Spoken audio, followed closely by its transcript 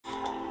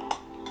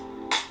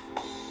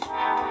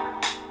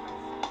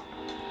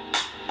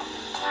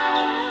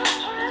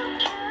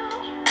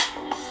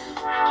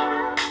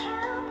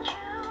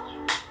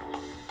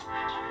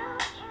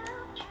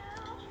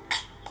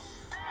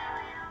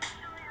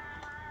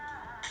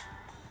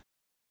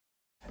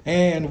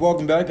And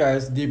welcome back,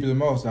 guys, to Deeper Than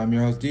Most. I'm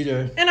your host,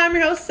 DJ. And I'm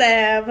your host,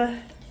 Sav.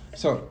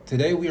 So,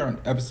 today we are on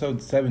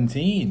episode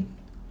 17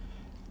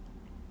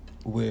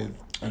 with...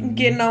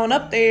 Getting on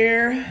up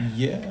there.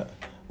 Yeah,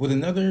 with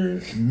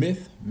another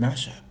myth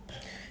mashup.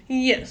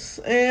 Yes,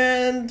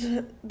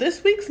 and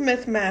this week's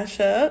myth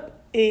mashup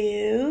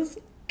is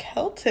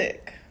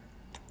Celtic.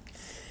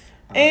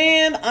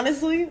 And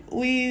honestly,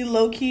 we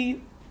low-key...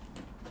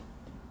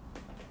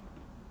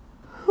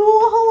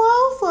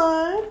 Hello,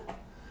 son.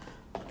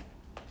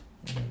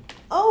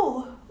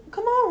 Oh,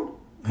 come on.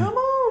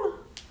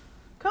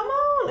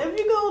 If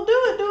you gonna do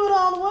it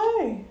all the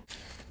way.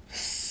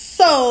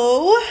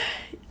 So,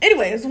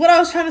 anyways, what I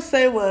was trying to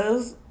say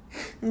was,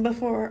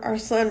 before our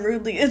son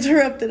rudely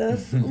interrupted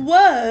us,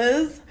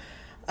 was,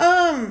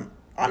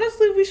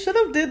 honestly, we should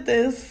have did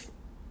this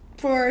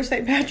for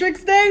St.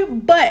 Patrick's Day,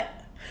 but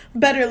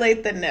better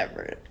late than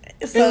never.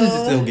 So, At least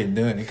it's still getting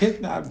done. It could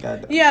not have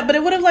got done. Yeah, but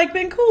it would have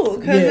been cool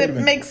because it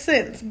makes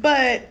sense.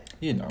 But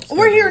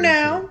we're here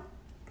now,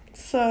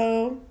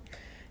 so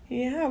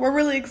yeah, we're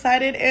really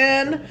excited.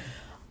 And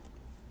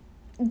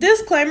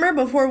disclaimer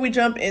before we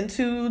jump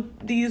into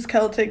these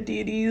Celtic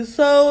deities.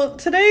 So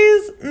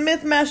today's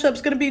myth mashup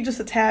is going to be just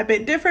a tad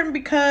bit different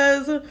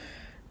because,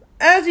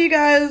 as you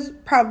guys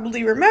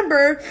probably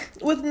remember,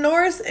 with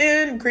Norse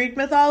and Greek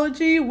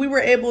mythology, we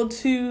were able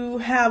to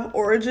have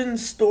origin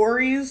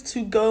stories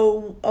to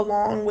go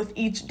along with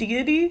each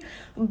deity.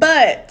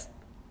 But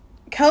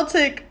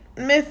Celtic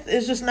myth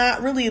is just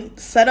not really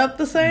set up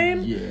the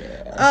same.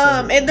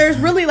 Yeah. And there's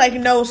really like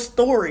no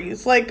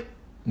stories. Like,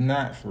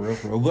 not for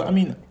real. But I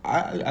mean,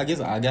 I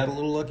guess I got a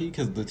little lucky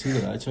because the two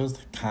that I chose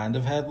kind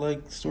of had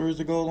like stories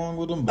to go along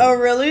with them. But, oh,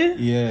 really?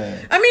 Yeah.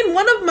 I mean,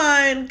 one of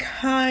mine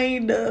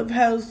kind of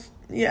has,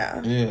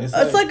 yeah. Yeah.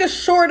 It's like a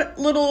short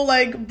little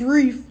like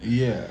brief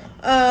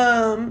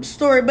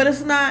story, but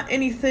it's not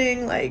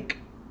anything like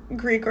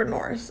Greek or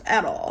Norse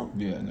at all.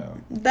 Yeah,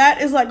 no.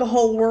 That is like a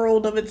whole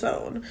world of its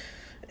own.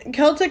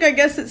 Celtic, I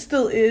guess it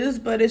still is,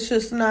 but it's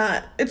just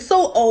not. It's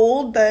so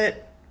old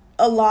that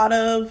a lot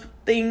of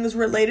things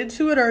related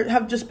to it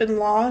have just been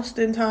lost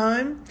in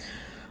time,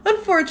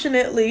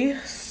 unfortunately.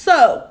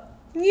 So,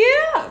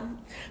 yeah.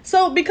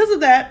 So, because of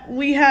that,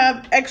 we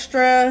have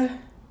extra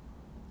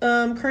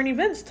current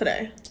events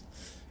today.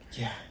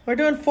 Yeah. We're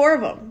doing 4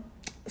 of them.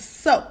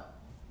 So,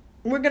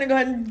 we're going to go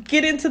ahead and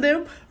get into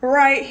them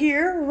right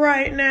here,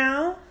 right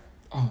now.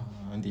 Oh,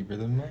 Deeper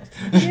Than Most.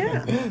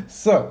 Yeah.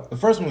 So, the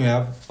first one we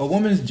have, a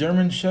woman's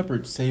German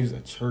Shepherd saves a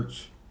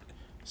church.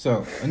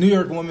 So, a New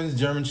York woman's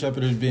German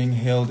Shepherd is being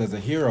hailed as a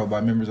hero by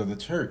members of the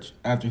church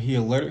after he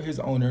alerted his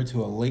owner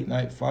to a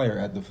late-night fire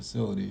at the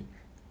facility.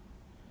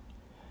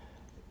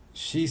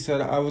 She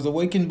said, I was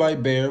awakened by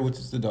Bear, which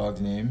is the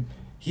dog's name.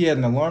 He had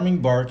an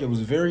alarming bark. It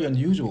was very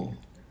unusual.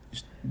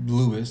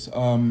 Lewis,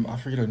 I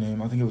forget her name.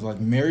 I think it was like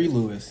Mary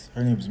Lewis.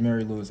 Her name is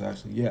Mary Lewis,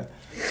 actually. Yeah.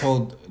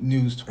 Told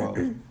News 12.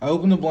 I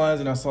opened the blinds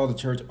and I saw the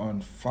church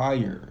on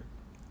fire.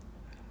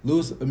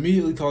 Lewis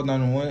immediately called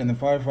 911 and the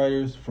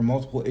firefighters from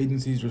multiple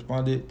agencies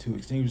responded to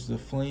extinguish the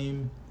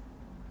flame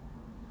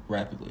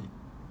rapidly.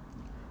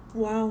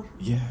 Wow.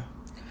 Yeah.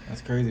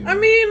 That's crazy, man. I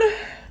mean,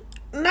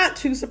 not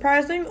too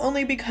surprising,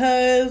 only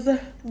because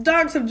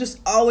dogs have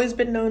just always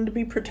been known to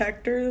be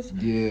protectors.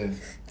 Yeah.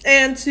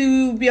 And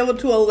to be able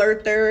to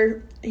alert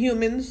their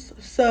humans.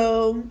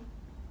 So,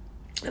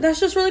 that's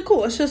just really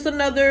cool. It's just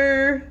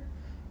another,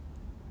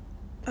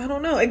 I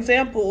don't know,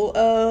 example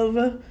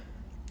of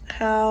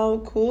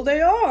how cool they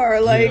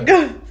are. Like,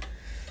 yeah.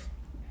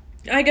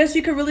 I guess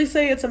you could really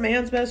say it's a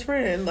man's best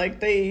friend. Like,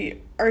 they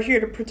are here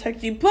to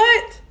protect you.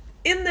 But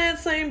in that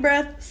same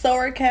breath, so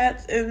are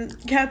cats.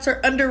 And cats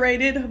are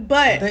underrated.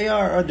 But they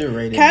are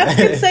underrated. Cats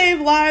can save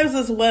lives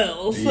as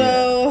well.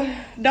 So,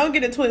 don't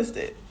get it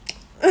twisted.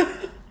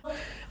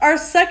 Our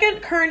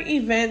second current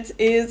event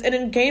is an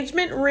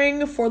engagement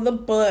ring for the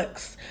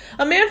books.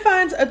 A man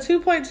finds a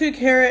 2.2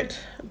 carat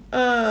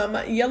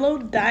yellow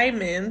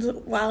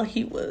diamond while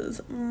he was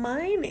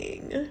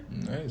mining.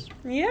 Nice.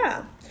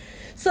 Yeah.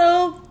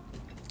 So,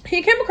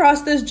 he came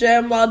across this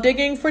gem while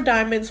digging for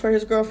diamonds for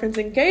his girlfriend's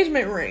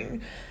engagement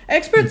ring.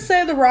 Experts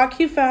say the rock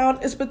he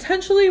found is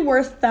potentially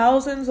worth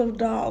thousands of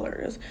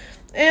dollars.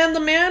 And the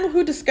man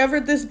who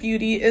discovered this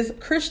beauty is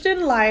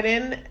Christian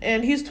Leiden,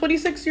 and he's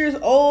 26 years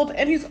old,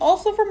 and he's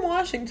also from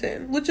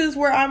Washington, which is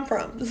where I'm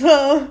from.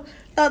 So,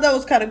 thought that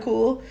was kind of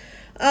cool.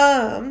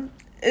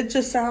 It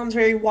just sounds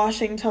very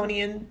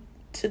Washingtonian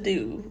to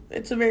do.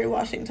 It's a very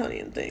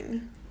Washingtonian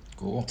thing.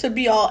 Cool. To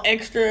be all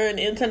extra and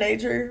into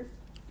nature.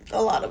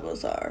 A lot of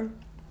us are.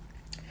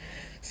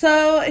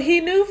 So, he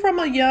knew from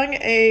a young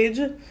age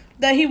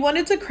that he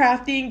wanted to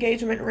craft the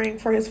engagement ring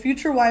for his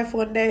future wife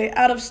one day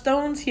out of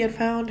stones he had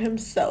found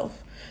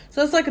himself.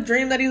 So it's like a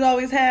dream that he's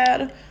always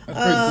had. That's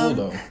pretty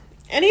cool, though.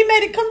 And he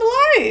made it come to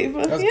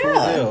life. That's cool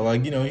as hell.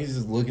 Like, he's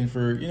just looking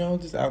for,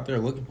 just out there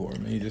looking for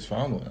him. And he just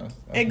found one. That's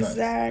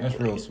exactly. Nice.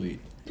 That's real sweet.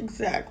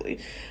 Exactly.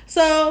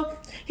 So,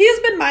 he has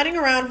been mining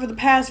around for the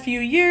past few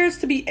years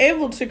to be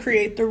able to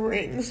create the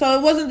ring. So,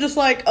 it wasn't just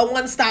like a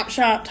one-stop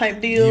shop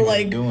type deal. He's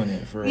like been doing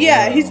it for a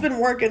while. He's been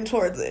working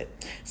towards it.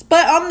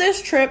 But on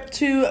this trip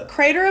to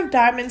Crater of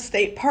Diamond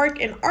State Park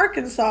in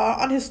Arkansas,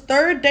 on his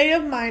third day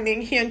of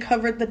mining, he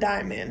uncovered the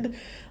diamond.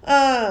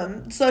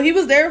 So he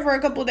was there for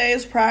a couple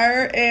days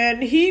prior,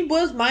 and he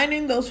was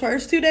mining those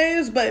first 2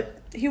 days,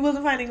 but he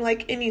wasn't finding,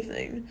 like,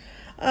 anything.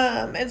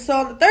 And so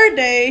on the third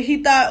day,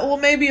 he thought, well,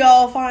 maybe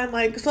I'll find,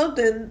 like,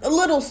 something, a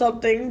little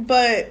something,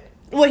 but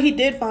what he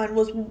did find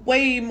was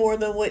way more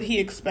than what he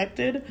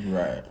expected.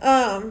 Right.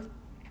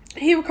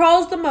 He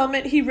recalls the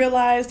moment he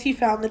realized he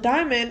found the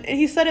diamond, and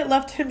he said it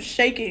left him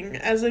shaking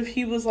as if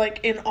he was, like,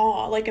 in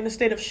awe, like, in a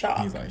state of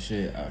shock. He's like,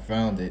 shit, I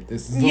found it.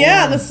 This is the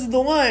one. This is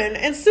the one.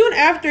 And soon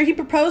after, he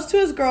proposed to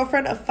his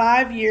girlfriend of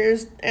 5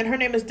 years, and her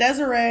name is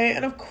Desiree,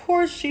 and of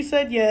course she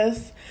said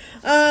yes.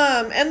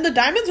 And the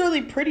diamond's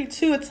really pretty,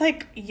 too. It's,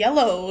 like,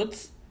 yellow.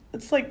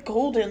 It's like,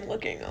 golden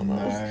looking,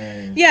 almost.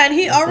 Nice. Yeah, and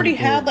he That's already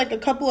pretty cool. had, like, a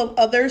couple of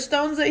other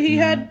stones that he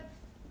had,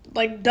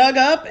 like, dug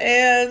up,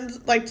 and,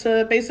 like,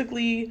 to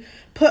basically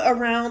put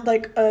around,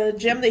 like, a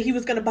gem that he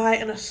was going to buy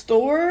in a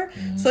store.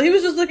 So he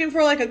was just looking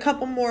for, like, a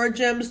couple more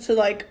gems to,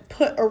 like,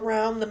 put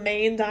around the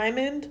main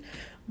diamond.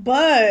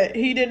 But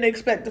he didn't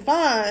expect to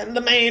find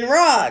the main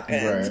rock.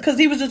 Because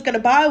he was just going to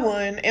buy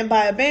one and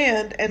buy a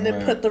band and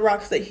then put the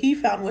rocks that he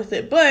found with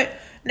it. But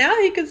now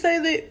he could say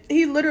that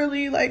he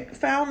literally, like,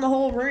 found the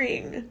whole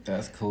ring.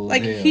 That's cool.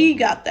 Like, he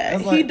got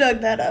that. He dug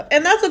that up.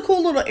 And that's a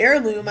cool little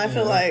heirloom, I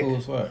feel like. Cool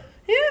as fuck.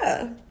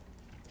 Yeah.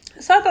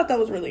 So I thought that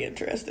was really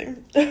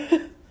interesting.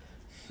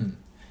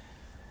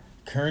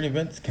 Current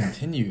events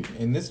continued,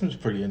 and this one's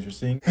pretty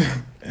interesting.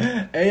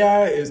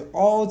 AI is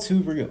all too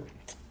real.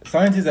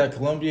 Scientists at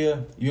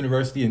Columbia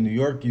University in New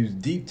York use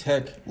deep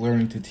tech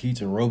learning to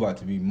teach a robot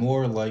to be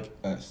more like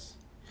us.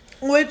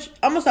 Which,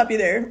 I'm gonna stop you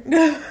there.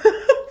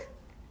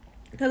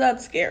 Because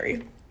that's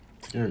scary.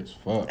 Scary as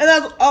fuck. And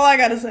that's all I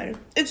gotta say.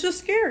 It's just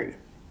scary.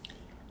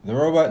 The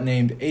robot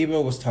named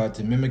Ava was taught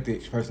to mimic the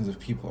expressions of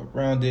people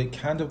around it,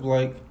 kind of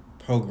like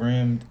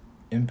programmed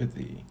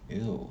empathy.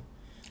 Ew.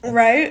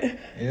 Right?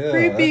 Yeah,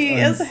 creepy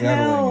that's as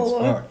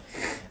hell. as fuck.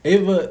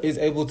 Ava is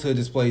able to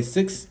display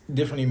 6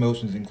 different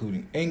emotions,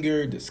 including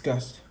anger,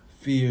 disgust,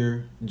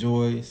 fear,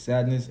 joy,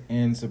 sadness,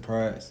 and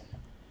surprise.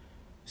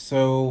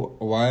 So,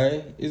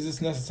 why is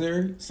this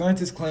necessary?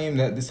 Scientists claim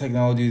that this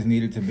technology is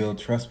needed to build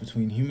trust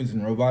between humans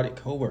and robotic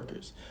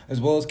coworkers,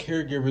 as well as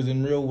caregivers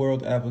in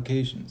real-world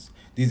applications.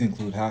 These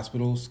include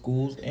hospitals,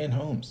 schools, and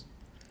homes.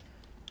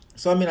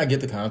 So, I mean, I get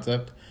the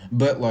concept,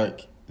 but,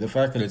 like, the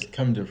fact that it's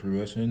come to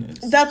fruition...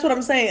 That's what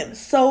I'm saying.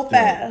 So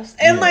fast.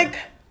 And, like,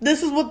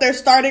 this is what they're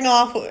starting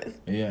off with.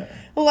 Yeah.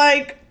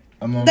 Like,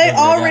 they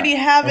already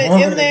have it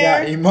in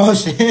there. Got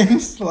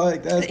emotions.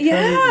 Like, that's crazy.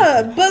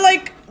 Yeah, but,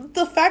 like,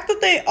 the fact that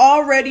they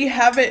already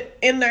have it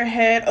in their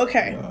head.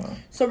 Okay,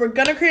 so we're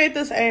going to create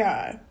this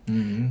AI.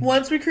 Mm-hmm.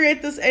 Once we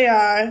create this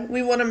AI,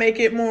 we want to make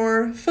it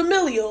more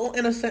familial,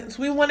 in a sense.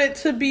 We want it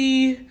to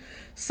be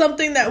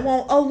something that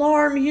won't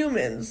alarm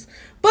humans.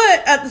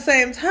 But at the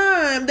same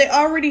time, they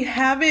already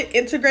have it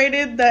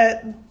integrated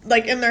that,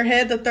 like, in their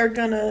head that they're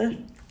gonna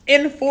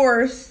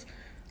enforce,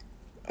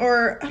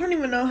 or I don't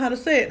even know how to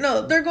say it.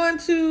 No, they're going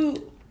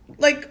to,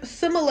 like,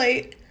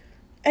 simulate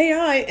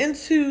AI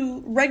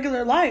into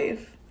regular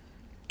life.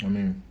 I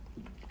mean,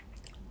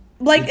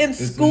 like, in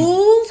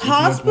schools,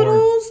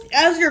 hospitals,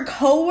 as your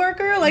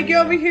coworker, like, you're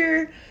over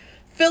here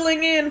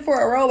filling in for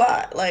a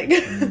robot, like.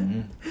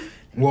 Mm-hmm.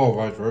 Well,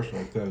 vice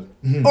versa. Cause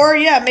or,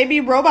 yeah, maybe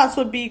robots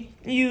would be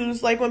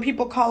used, like, when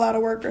people call out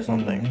of work or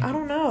something. Mm-hmm. I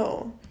don't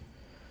know.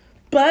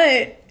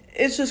 But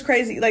it's just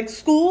crazy. Like,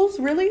 schools,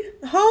 really?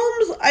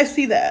 Homes, I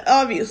see that,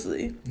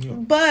 obviously. Yeah.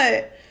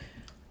 But,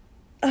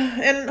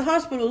 and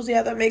hospitals,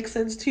 yeah, that makes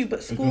sense, too.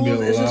 But schools,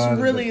 it's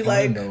just really,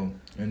 like...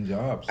 And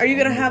jobs. Are you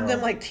going to have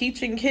them, like,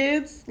 teaching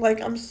kids?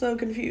 Like, I'm so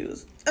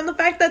confused. And the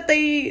fact that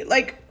they,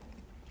 like,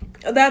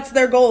 that's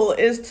their goal,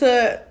 is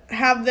to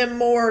have them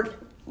more,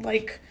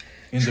 like...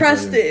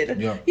 trusted.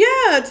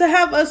 Yeah, to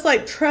have us,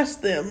 like,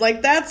 trust them.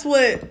 Like, that's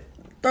what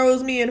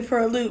throws me in for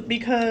a loop,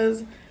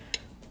 because,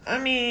 I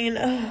mean,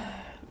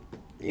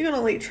 you can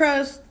only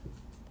trust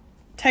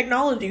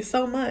technology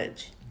so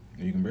much.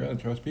 You can barely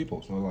trust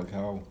people, so, like,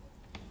 how?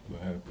 Go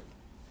ahead.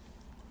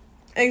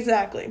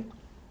 Exactly.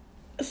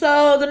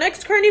 So, the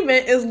next current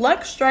event is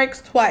luck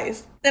strikes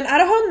twice. An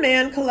Idaho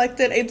man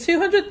collected a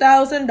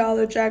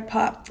 $200,000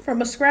 jackpot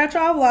from a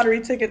scratch-off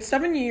lottery ticket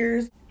 7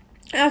 years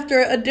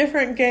after a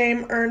different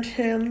game earned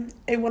him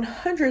a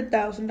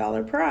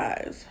 $100,000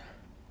 prize.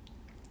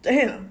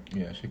 Damn.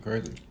 Yeah, shit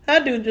crazy.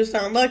 That dude just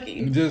sound lucky.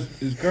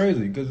 It's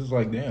crazy, because it's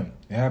like, damn,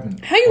 it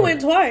happened. How you win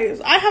twice?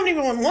 I haven't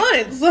even won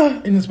once.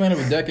 In the span of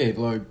a decade,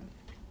 like,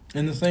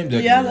 in the same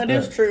decade. Yeah, that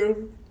is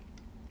true.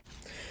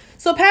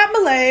 So Pat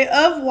Millay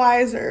of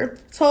Weiser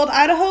told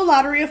Idaho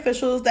lottery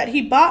officials that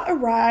he bought a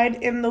ride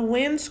in the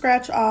win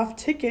scratch-off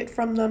ticket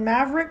from the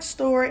Maverick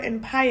store in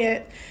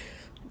Payette?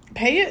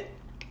 I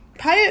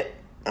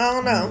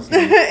don't know.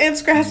 And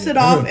scratched it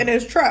off in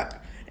his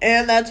truck.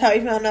 And that's how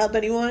he found out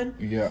that he won?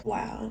 Yeah.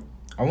 Wow.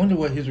 I wonder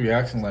what his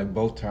reaction like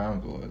both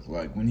times was.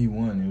 Like when he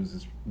won,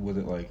 was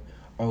it like,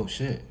 oh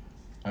shit,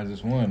 I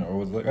just won, or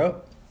was it like,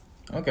 oh,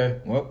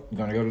 okay, well, I'm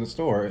gonna go to the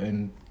store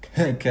and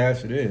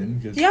cash it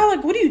in. Yeah,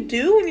 like what do you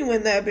do when you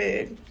win that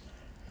big?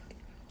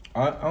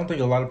 I don't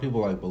think a lot of people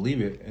like believe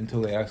it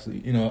until they actually,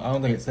 I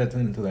don't think it sets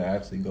in until they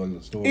actually go to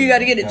the store. You got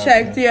to get it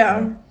checked,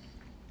 yeah.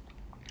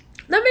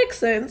 That makes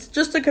sense.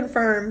 Just to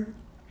confirm.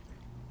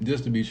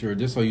 Just to be sure,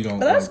 just so you don't.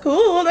 But that's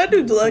cool. That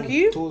dude's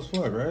lucky. Cool as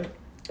fuck, right?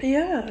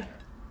 Yeah.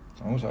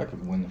 I wish I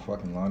could win the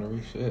fucking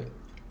lottery. Shit.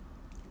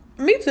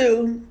 Me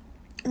too.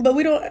 But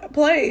we don't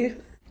play.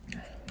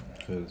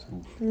 Cause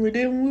we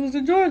didn't lose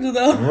to Georgia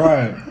though.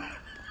 Right.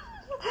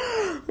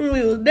 We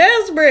was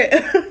desperate.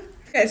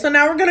 Okay, so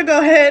now we're gonna go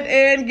ahead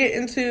and get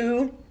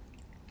into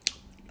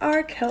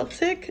our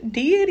Celtic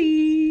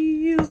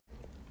deities.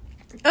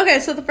 Okay,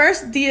 so the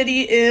first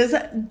deity is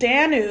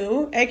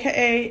Danu,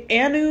 aka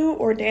Anu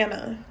or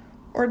Dana,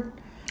 or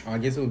I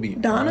guess it would be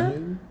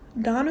Donna.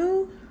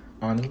 Danu.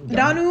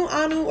 Anu,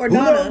 Anu, or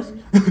Donna.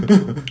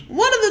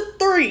 One of the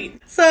three.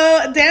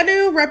 So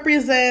Danu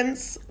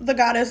represents the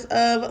goddess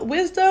of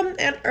wisdom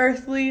and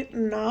earthly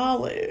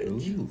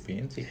knowledge. Ooh,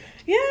 fancy.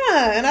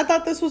 Yeah, and I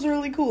thought this was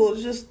really cool.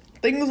 It's just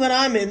things that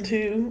I'm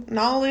into.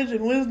 Knowledge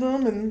and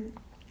wisdom and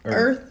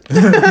earth.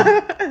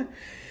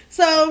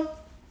 So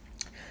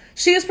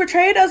she is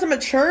portrayed as a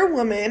mature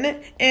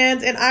woman,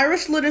 and in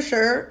Irish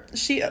literature,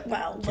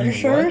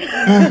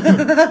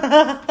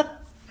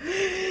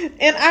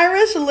 in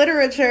Irish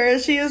literature,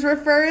 she is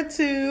referred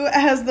to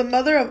as the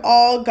mother of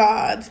all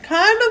gods,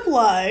 kind of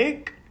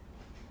like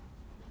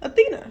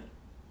Athena.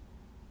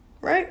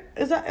 Right?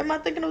 Am I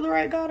thinking of the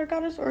right god or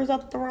goddess, or is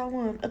that the wrong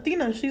one?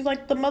 Athena, she's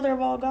like the mother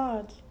of all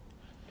gods.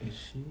 Is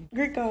she?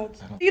 Greek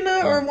gods.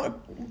 Athena or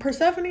what,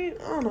 Persephone? I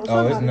don't know.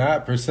 Oh, it's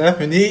not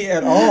Persephone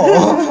at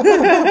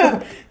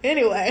all.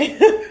 Anyway.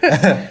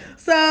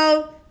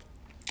 So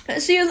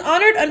she is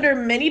honored under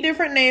many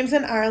different names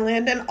in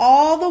Ireland and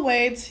all the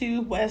way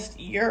to West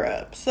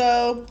Europe.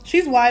 So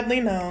she's widely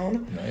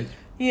known. Nice.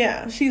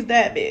 Yeah, she's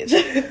that bitch.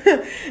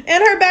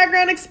 And her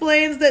background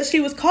explains that she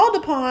was called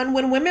upon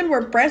when women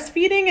were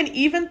breastfeeding and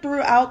even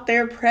throughout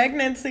their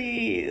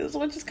pregnancies,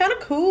 which is kind of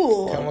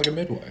cool. Kind of like a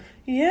midwife.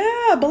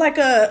 Yeah, but like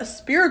a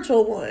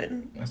spiritual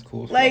one. That's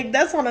cool. Like,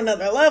 that's on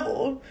another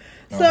level.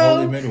 A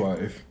holy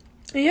midwife.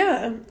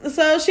 Yeah.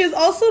 So she is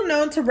also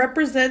known to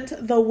represent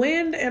the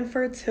wind and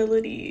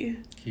fertility.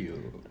 Cute.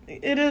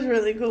 It is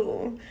really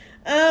cool.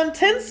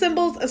 10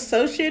 symbols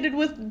associated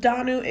with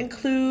Danu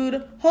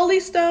include holy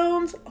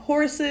stones,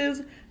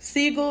 horses,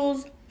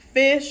 seagulls,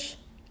 fish,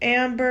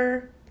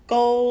 amber,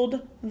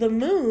 gold, the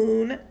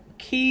moon,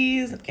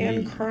 keys,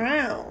 and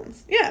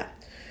crowns. Yeah.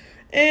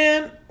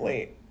 And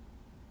wait.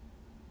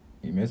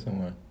 You missing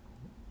one.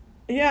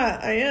 Yeah,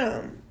 I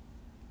am.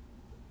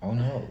 Oh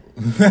no.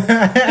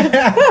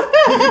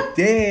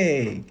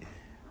 Dang.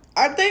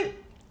 I think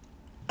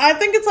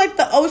it's like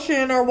the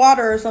ocean or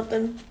water or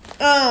something.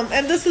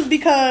 And this is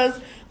because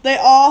they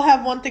all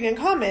have one thing in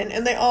common,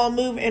 and they all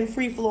move in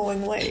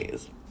free-flowing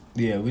ways.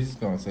 Yeah, we're just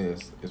gonna say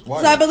it's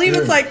water. So I believe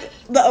it's like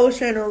the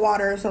ocean or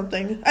water or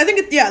something. I think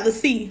it's the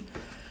sea.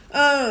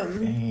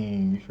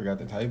 Dang, you forgot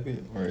to type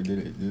it, or did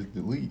it just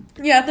delete?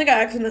 Yeah, I think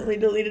I accidentally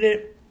deleted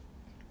it.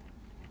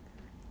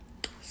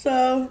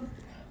 So,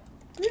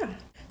 yeah.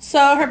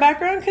 So her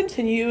background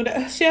continued.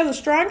 She has a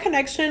strong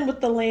connection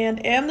with the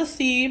land and the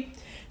sea.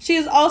 She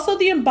is also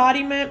the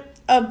embodiment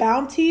of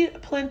bounty,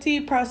 plenty,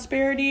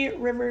 prosperity,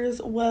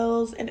 rivers,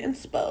 wells, and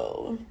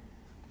inspo.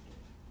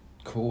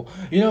 Cool.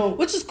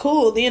 Which is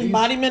cool. The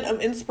embodiment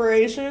of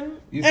inspiration.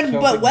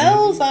 But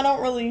wells, I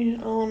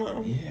don't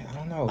know. Yeah, I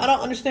don't know. I don't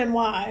understand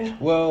why.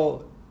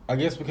 Well, I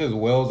guess because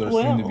wells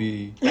seem to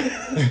be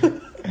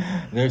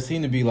they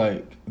seem to be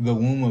like the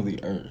womb of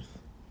the earth,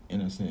 in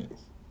a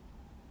sense.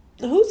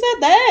 Who said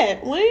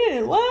that?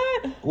 When?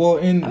 What? Well,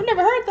 I've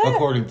never heard that.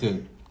 According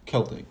to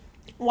Celtic.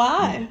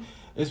 Why?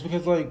 It's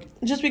because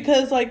just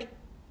because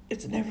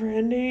it's never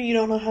ending. You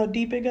don't know how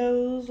deep it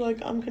goes.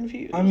 I'm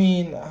confused. I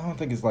mean, I don't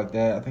think it's like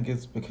that. I think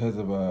it's because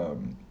of I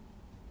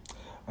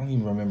don't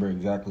even remember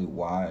exactly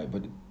why,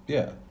 but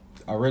yeah,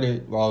 I read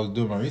it while I was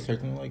doing my research,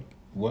 and I'm like,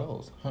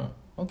 wells, huh?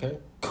 Okay,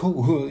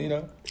 cool.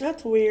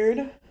 That's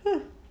weird. Huh.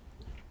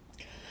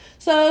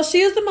 So she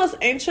is the most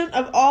ancient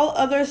of all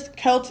other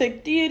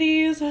Celtic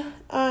deities,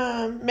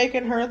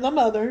 making her the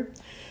mother.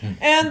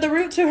 And the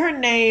root to her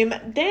name,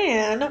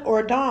 Dan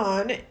or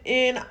Dawn,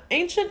 in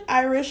ancient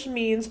Irish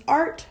means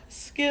art,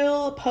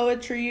 skill,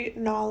 poetry,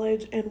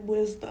 knowledge, and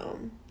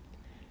wisdom.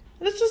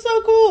 And it's just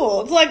so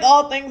cool. It's like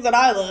all things that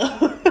I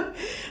love.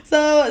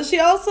 So she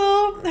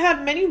also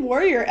had many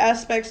warrior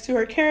aspects to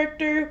her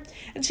character,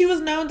 and she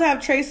was known to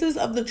have traces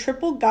of the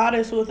triple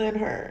goddess within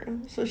her.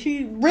 So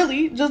she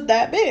really just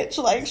that bitch,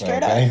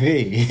 straight up.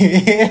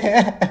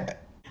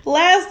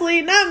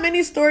 Lastly, not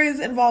many stories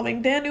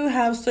involving Danu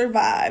have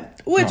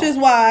survived, which is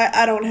why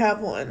I don't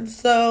have one.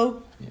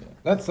 So yeah,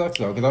 that sucks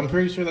though, because I'm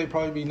pretty sure they'd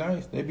probably be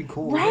nice. They'd be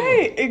cool.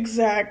 Right,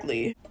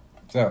 exactly.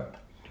 So,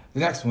 the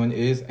next one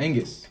is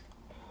Angus,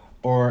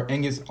 or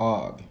Angus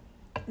Og.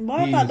 Well,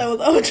 I thought that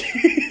was OG.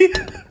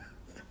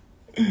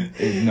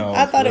 No,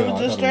 I thought it was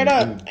real. just straight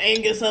up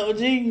Angus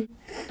OG.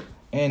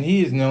 And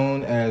he is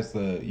known as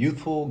the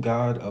youthful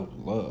god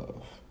of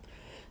love.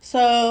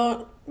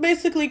 So,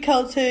 basically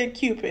Celtic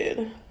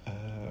Cupid.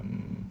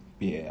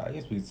 Yeah, I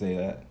guess we'd say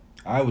that.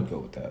 I would go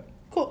with that.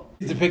 Cool.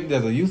 He's depicted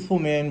as a youthful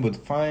man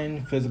with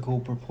fine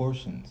physical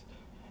proportions.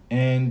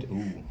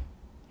 And,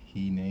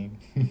 he named...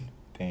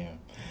 Damn.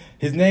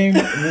 His name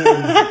means...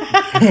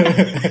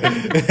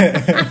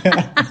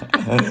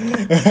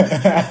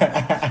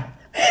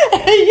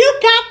 You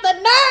got the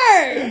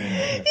nerve!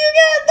 You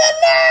got the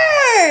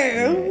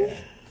nerve! Yeah.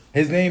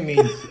 His name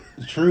means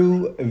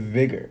true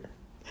vigor.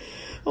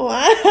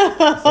 Wow.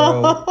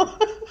 So,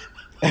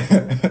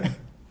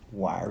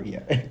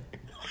 warrior.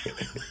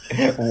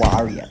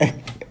 Warrior.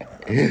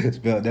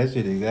 Spelled that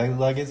shit exactly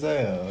like it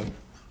sounds.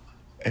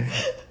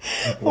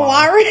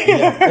 Warrior.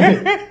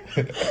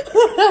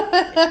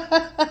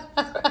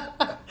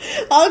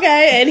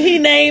 Okay, and he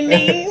named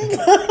means.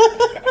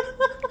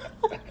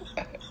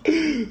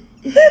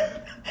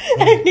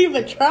 Ain't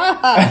even try.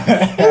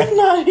 It's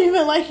not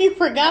even like you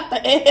forgot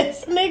the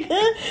S, nigga.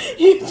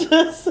 You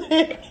just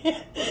said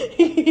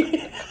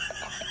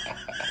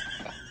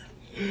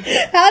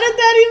How did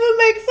that even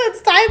make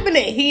sense typing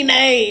it? He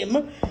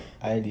name.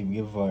 I didn't even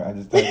give a fuck. I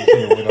just typed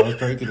it and went on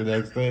straight to the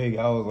next thing.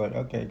 I was like,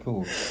 okay,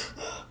 cool.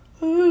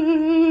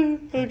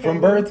 Okay.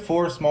 From birth,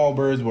 4 small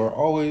birds were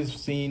always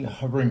seen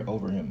hovering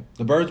over him.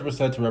 The birds were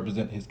said to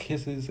represent his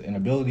kisses and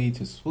ability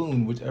to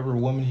swoon whichever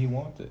woman he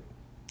wanted.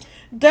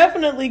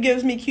 Definitely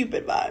gives me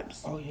Cupid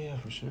vibes. Oh yeah,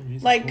 for sure.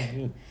 He's like, a cool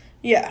kid.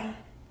 Yeah.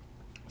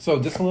 So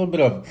just a little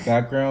bit of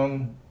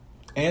background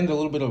and a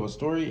little bit of a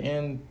story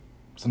and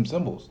some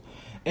symbols.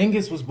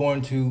 Angus was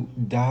born to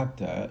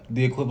Dagda,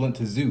 the equivalent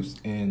to Zeus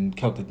in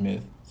Celtic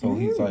myth. So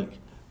he's like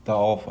the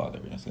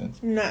Allfather in a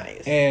sense.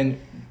 Nice. And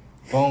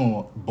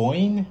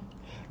Boyne,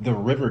 the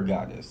river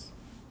goddess.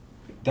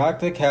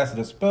 Dagda casted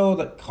a spell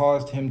that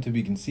caused him to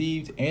be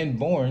conceived and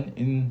born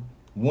in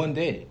one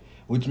day,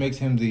 which makes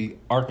him the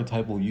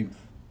archetypal youth.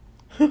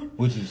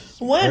 Which is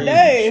one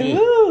day.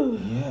 Woo.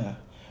 Yeah.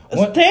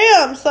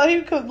 Damn. So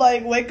he could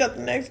like wake up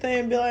the next day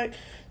and be like,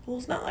 well,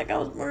 it's not like I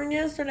was born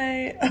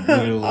yesterday.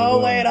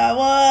 Oh, wait, I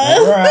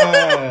was.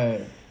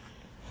 Right.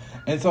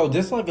 And so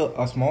just like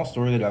a small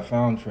story that I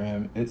found for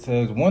him, it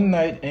says, one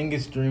night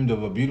Angus dreamed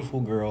of a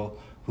beautiful girl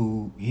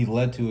who he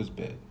led to his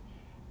bed.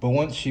 But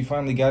once she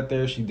finally got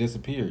there, she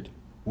disappeared,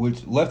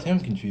 which left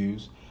him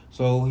confused.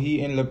 So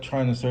he ended up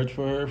trying to search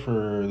for her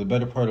for the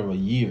better part of a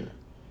year.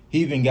 He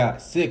even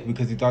got sick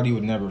because he thought he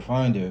would never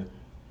find her.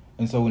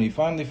 And so when he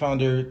finally found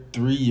her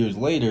 3 years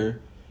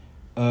later,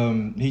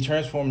 he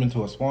transformed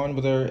into a swan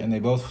with her, and they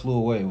both flew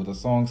away with a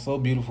song so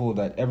beautiful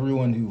that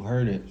everyone who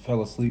heard it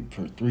fell asleep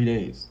for 3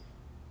 days.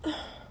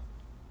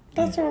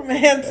 That's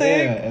romantic.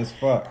 Yeah, as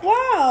fuck.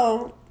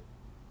 Wow.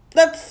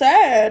 That's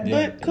sad,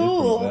 Yeah, but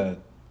cool. It is pretty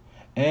sad.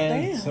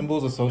 And Damn.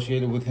 symbols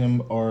associated with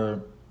him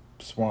are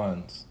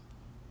swans.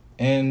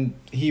 And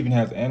he even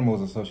has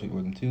animals associated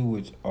with him too,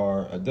 which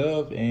are a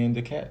dove and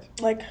a cat.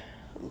 Like,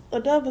 a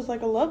dove is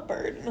like a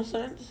lovebird in a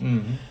sense.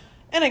 Mm-hmm.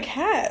 And a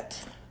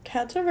cat.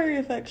 Cats are very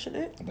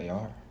affectionate. They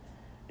are.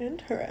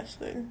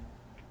 Interesting.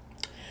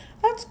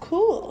 That's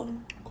cool.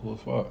 Cool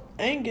as fuck.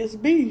 Angus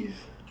beef.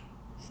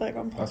 It's like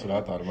That's what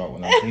I thought about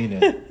when I seen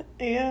it.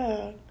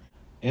 Yeah.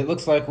 It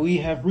looks like we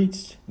have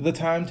reached the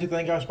time to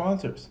thank our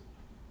sponsors.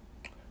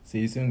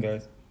 See you soon,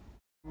 guys.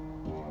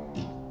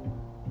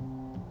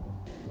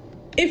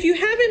 If you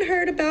haven't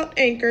heard about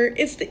Anchor,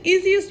 it's the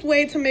easiest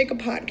way to make a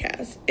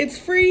podcast. It's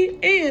free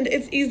and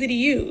it's easy to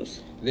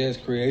use. There's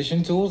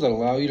creation tools that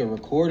allow you to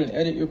record and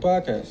edit your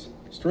podcast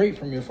straight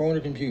from your phone or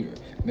computer,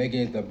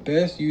 making it the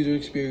best user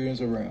experience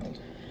around.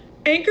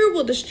 Anchor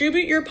will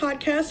distribute your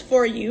podcast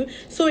for you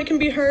so it can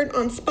be heard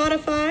on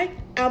Spotify,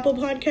 Apple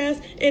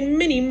Podcasts, and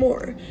many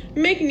more,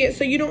 making it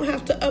so you don't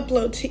have to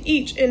upload to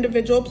each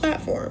individual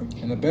platform.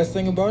 And the best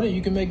thing about it,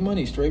 you can make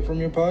money straight from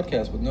your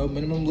podcast with no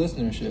minimum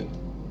listenership.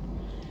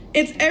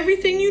 It's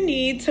everything you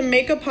need to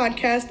make a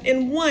podcast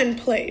in one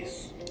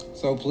place.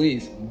 So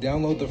please,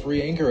 download the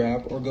free Anchor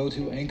app or go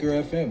to Anchor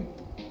FM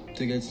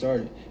to get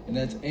started. And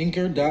that's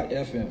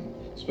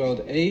Anchor.fm,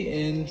 spelled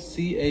ANCHOR.FM.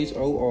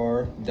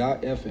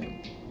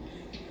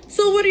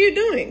 So what are you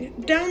doing?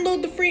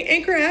 Download the free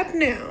Anchor app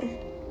now.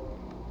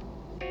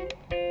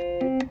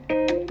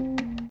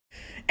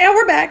 And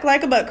we're back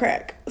like a butt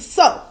crack.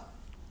 So.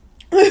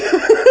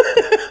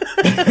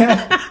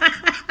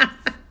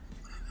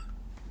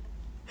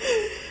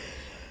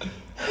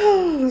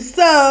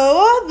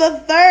 So,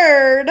 the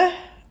third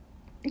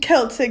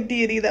Celtic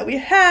deity that we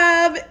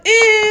have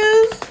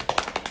is...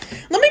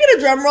 Let me get a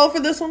drum roll for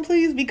this one,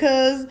 please,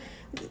 because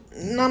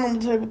Not on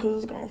the table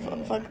because it's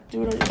gonna fuck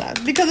do it on your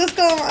side. Because it's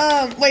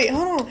gonna wait,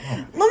 hold on.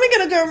 Let me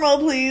get a drum roll,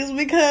 please,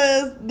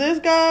 because this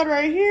god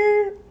right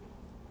here,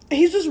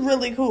 he's just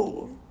really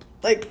cool.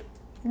 Like,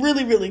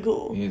 really, really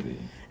cool. Easy.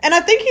 And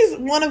I think he's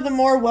one of the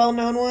more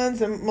well-known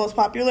ones and most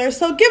popular.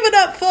 So give it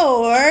up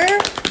for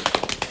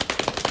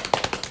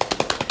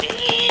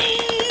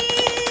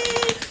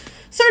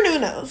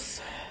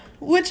Cernunnos,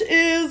 which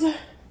is,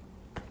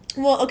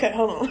 well, okay,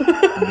 hold on.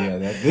 Yeah,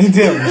 that's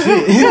damn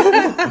shit.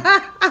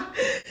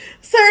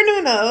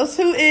 Cernunnos,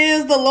 who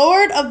is the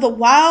lord of the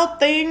wild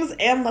things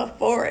and the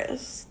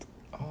forest.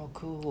 Oh,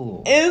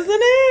 cool.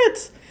 Isn't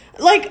it?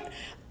 Like,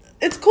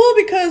 it's cool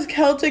because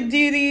Celtic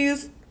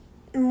deities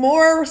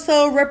more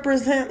so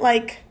represent,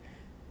 like,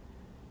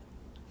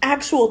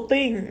 actual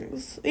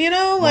things, you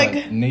know,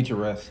 like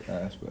nature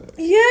aspect.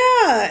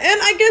 Yeah,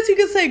 and I guess you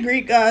could say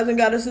Greek gods and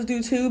goddesses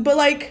do too, but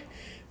like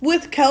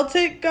with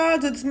Celtic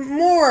gods, it's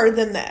more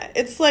than that.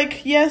 It's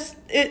like, yes,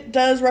 it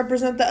does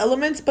represent the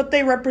elements, but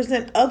they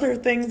represent other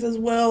things as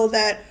well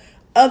that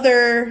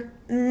other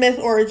myth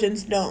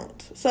origins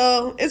don't.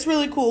 So it's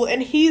really cool,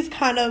 and he's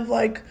kind of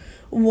like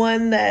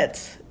one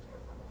that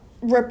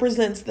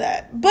represents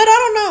that. But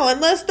I don't know,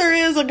 unless there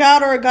is a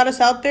god or a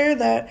goddess out there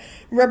that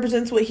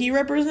represents what he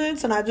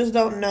represents, and I just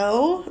don't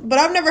know. But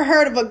I've never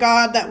heard of a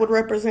god that would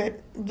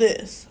represent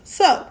this.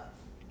 So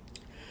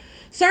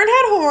Cern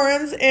had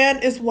horns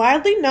and is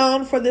widely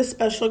known for this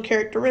special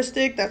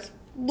characteristic. That's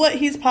what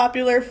he's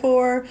popular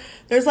for.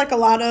 There's like a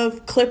lot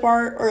of clip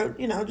art or,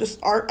 you know, just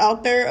art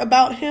out there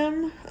about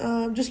him,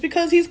 just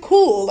because he's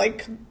cool,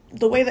 like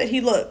the way that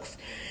he looks.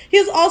 He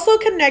is also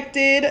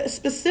connected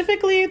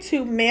specifically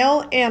to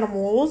male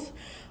animals,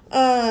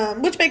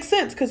 which makes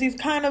sense because he's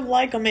kind of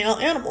like a male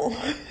animal.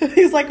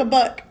 He's like a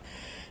buck.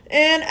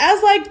 And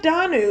as like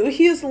Danu,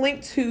 he is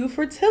linked to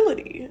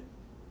fertility,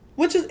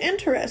 which is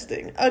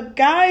interesting. A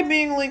guy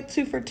being linked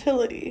to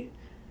fertility.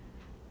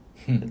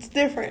 It's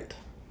different.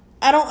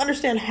 I don't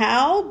understand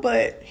how,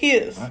 but he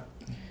is. I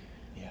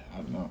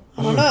don't know.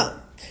 I don't know.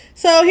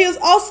 So he is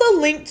also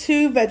linked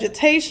to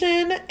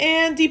vegetation,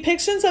 and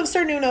depictions of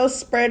Cernunnos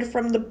spread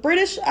from the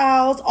British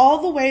Isles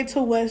all the way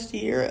to West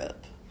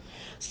Europe.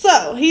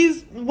 So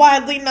he's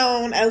widely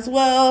known as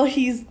well.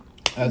 He's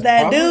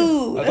that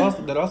dude.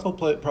 That also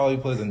probably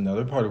plays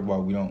another part of why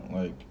we don't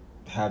like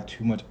have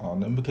too much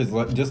on them, because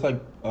just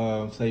like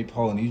say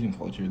Polynesian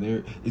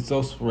culture, it's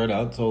so spread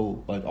out,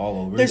 so like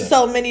all over. There's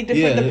so many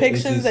different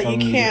depictions that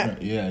you can't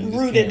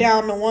root it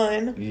down to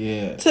one.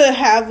 Yeah. To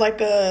have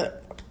like a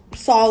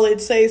solid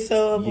say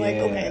so of like,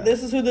 okay,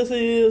 this is who this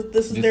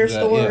is their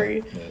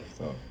story.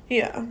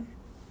 Yeah.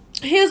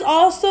 He is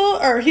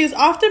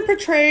often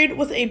portrayed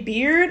with a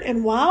beard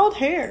and wild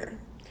hair.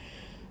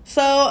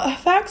 So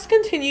facts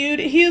continued.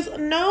 He is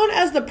known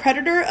as the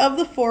predator of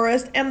the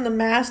forest and the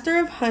master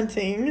of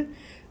hunting,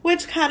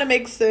 which kind of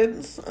makes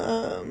sense,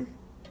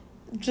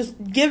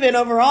 just given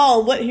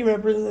overall what he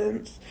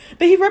represents.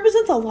 But he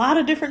represents a lot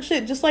of different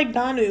shit, just like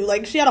Danu.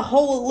 Like, she had a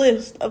whole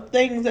list of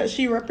things that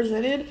she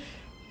represented.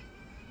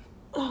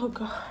 Oh,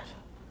 God.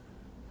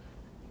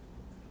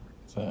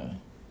 Sorry.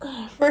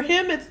 For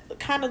him, it's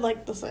kind of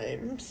like the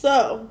same.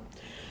 So,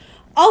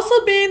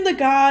 also being the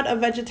god of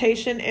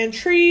vegetation and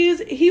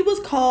trees, he was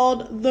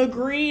called the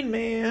Green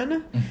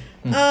Man.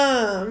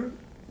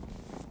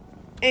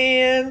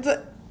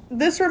 And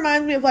this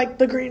reminds me of like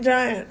the Green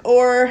Giant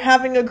or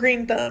having a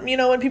green thumb. You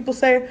know, when people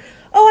say,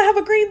 "Oh, I have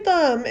a green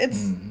thumb,"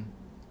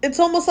 it's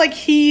almost like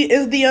he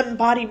is the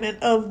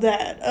embodiment of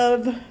that,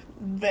 of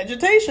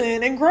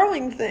vegetation and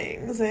growing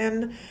things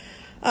and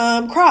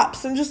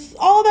crops and just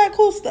all that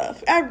cool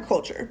stuff,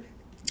 agriculture.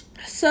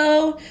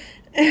 So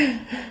he's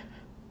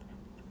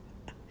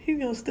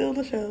gonna steal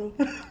the show.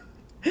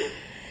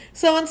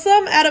 So in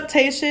some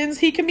adaptations,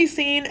 he can be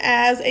seen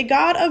as a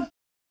god of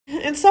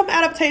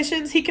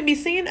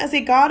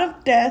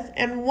death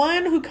and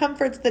one who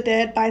comforts the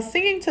dead by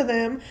singing to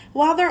them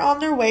while they're on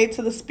their way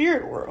to the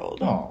spirit world.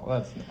 Oh,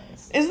 that's nice.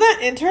 Isn't that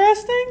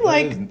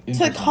interesting?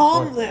 To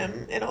calm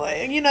them in a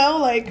way, you know,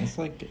 like, it's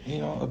like, you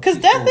know, because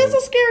death is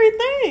a scary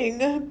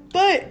thing.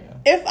 But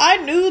if I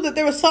knew that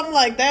there was something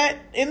like that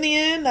in the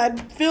end,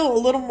 I'd feel a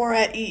little more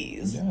at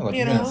ease. Yeah, like,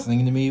 you're gonna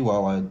sing to me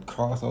while I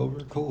cross over.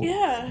 Cool.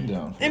 Yeah,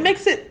 it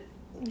makes it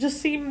just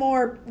seem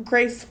more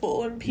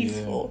graceful and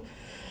peaceful.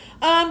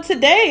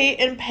 Today,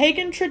 in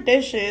pagan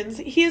traditions,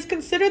 he is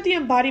considered the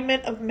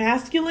embodiment of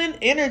masculine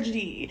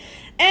energy.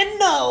 And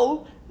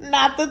no,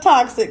 not the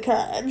toxic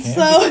kind.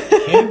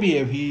 Can be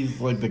if he's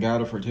like the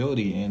god of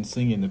fertility and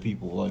singing to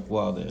people like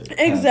while they're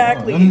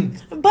exactly.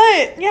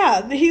 But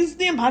yeah, he's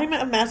the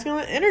embodiment of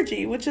masculine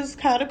energy, which is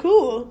kind of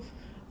cool.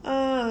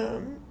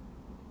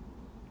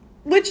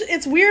 Which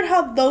it's weird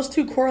how those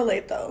two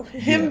correlate though.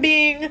 Him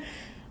being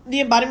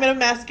the embodiment of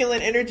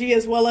masculine energy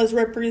as well as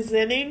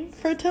representing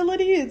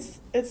fertility.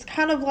 It's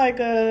kind of like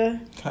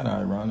kind of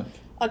ironic.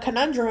 A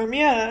conundrum,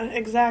 yeah,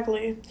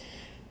 exactly.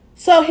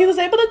 So he was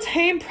able to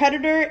tame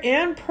predator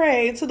and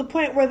prey to the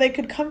point where they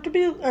could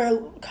comfortably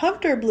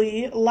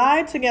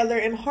lie together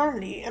in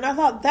harmony. And I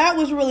thought that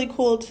was really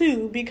cool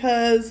too,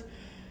 because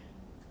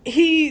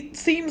he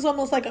seems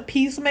almost like a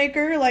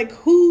peacemaker. Like,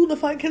 who the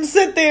fuck can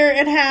sit there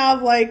and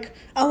have, like,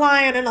 a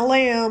lion and a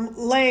lamb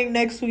laying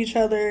next to each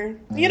other?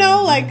 You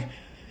know, like,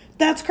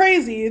 that's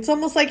crazy. It's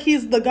almost like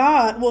he's the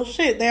god. Well,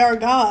 shit, they are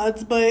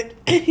gods, but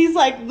he's,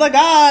 like, the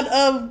god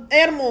of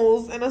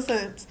animals, in a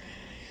sense.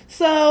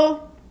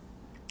 So,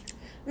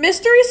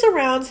 mystery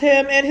surrounds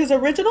him, and his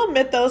original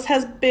mythos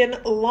has been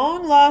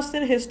long lost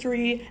in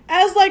history.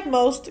 As like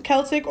most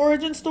Celtic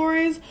origin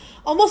stories,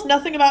 almost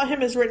nothing about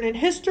him is written in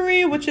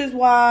history, which is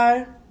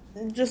why,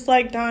 just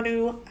like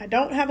Danu, I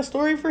don't have a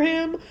story for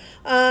him.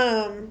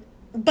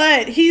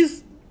 But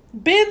he's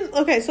been...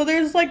 Okay, so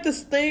there's like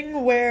this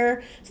thing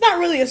where it's not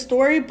really a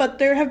story, but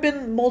there have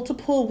been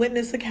multiple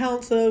witness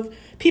accounts of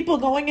people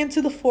going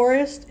into the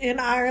forest in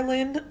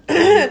Ireland.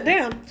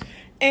 Damn.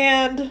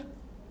 And...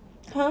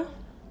 Huh?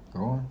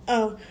 Go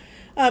on.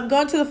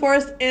 Going to the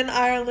forest in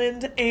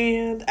Ireland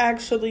and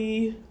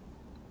actually,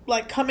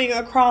 like, coming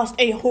across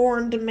a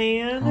horned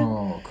man.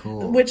 Oh,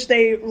 cool. Which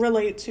they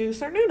relate to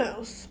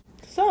Cernunnos.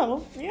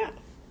 So, yeah.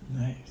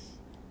 Nice.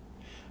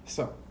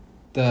 So,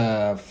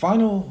 the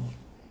final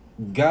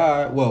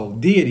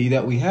deity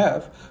that we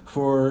have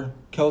for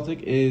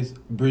Celtic is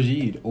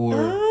Brigid,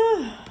 or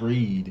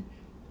Breed,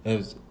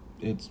 as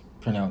it's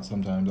pronounced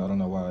sometimes. I don't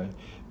know why.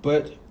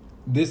 But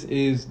this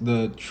is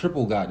the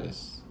triple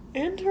goddess.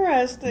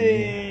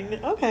 Interesting. Yeah.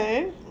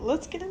 Okay,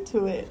 let's get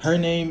into it. Her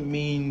name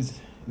means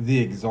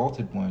the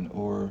exalted one,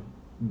 or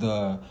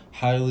the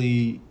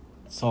highly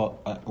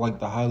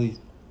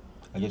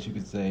I guess you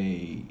could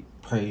say,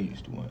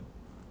 praised one.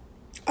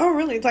 Oh,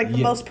 really? It's like the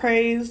most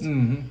praised?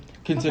 Mm-hmm.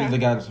 Considered the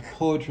goddess of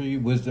poetry,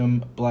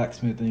 wisdom,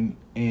 blacksmithing,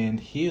 and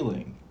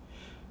healing.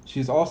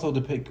 She is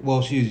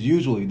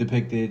usually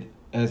depicted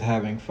as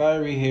having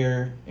fiery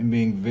hair and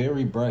being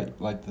very bright,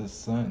 like the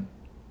sun.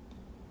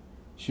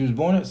 She was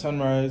born at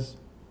sunrise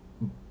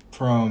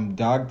from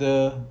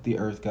Dagda, the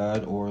earth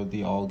god, or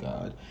the all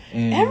god.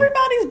 And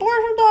everybody's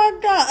born from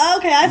dog god.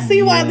 Okay, I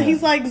see why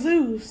he's like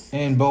Zeus.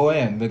 And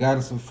Boan, the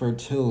goddess of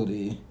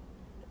fertility.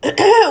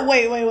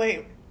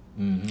 Wait.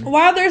 Mm-hmm.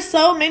 Why are there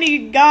so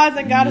many gods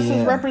and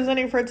goddesses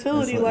representing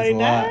fertility? It's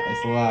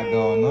a lot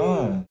going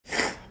on.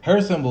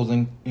 Her symbols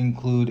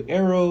include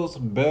arrows,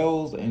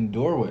 bells, and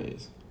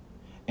doorways.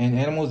 And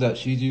animals that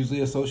she's usually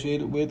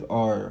associated with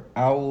are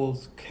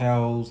owls,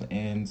 cows,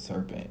 and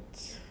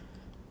serpents.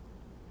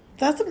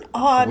 That's an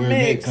odd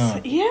mix.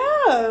 Huh?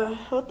 Yeah.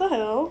 What the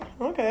hell?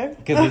 Okay.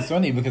 Because it's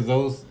funny because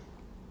those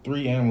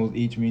three animals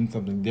each mean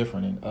something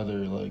different in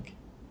other, like,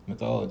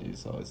 mythologies.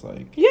 So it's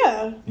like...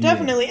 Yeah,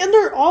 definitely. Yeah. And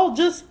they're all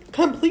just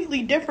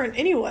completely different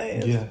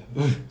anyways. Yeah.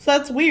 So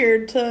that's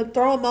weird to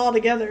throw them all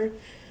together.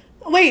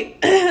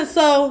 Wait,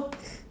 so...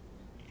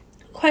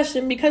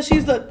 Question, because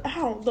she's the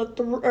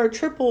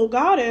triple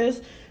goddess,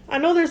 I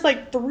know there's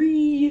like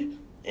 3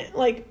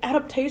 like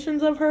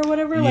adaptations of her or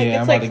whatever.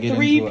 Yeah, like it's like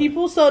 3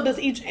 people. So does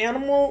each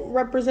animal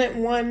represent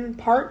one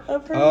part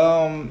of her?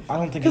 I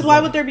don't think, because why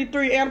would there be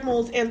 3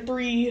 animals and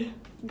 3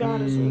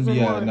 goddesses?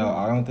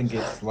 I don't think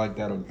it's like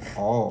that at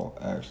all.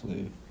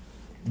 Actually,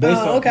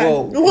 okay.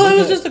 Well, it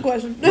was just a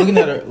question. looking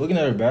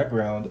at her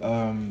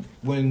background,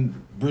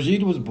 when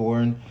Brigitte was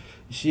born,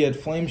 she had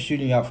flames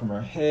shooting out from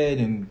her head,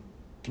 and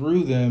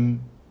through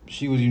them,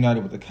 she was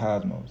united with the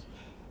cosmos.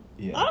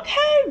 Yeah.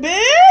 Okay,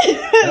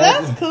 bitch.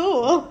 That's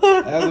cool.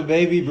 As a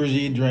baby,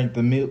 Brigitte drank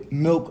the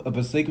milk of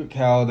a sacred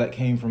cow that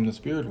came from the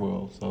spirit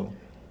world. So,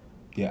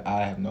 yeah,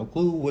 I have no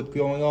clue what's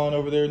going on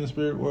over there in the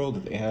spirit world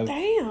that they have.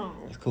 Damn.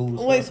 It's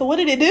cool. Wait, so what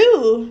did it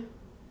do?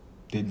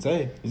 Didn't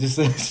say. It just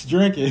says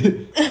drink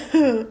it.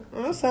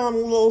 That sounds a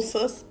little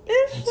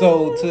suspicious.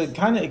 So, to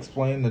kind of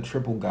explain the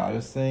triple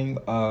goddess thing,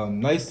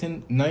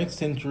 9th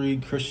century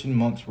Christian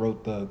monks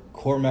wrote the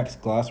Cormac's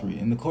Glossary.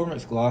 And the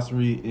Cormac's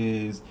Glossary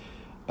is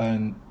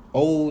an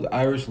old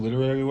Irish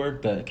literary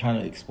work that kind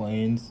of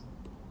explains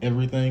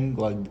everything,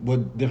 like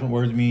what different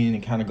words mean,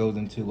 and kind of goes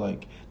into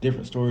like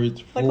different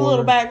stories. Like a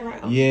little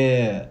background.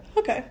 Yeah.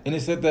 Okay. And it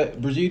said that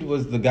Brigitte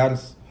was the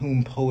goddess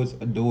whom poets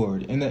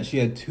adored, and that she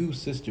had 2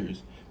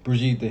 sisters,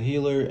 Brigitte the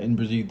healer and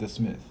Brigitte the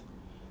smith.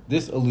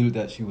 This alluded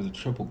that she was a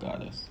triple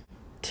goddess.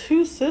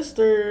 2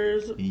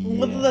 sisters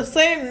with the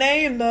same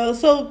name though,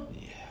 so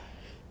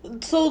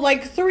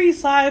like 3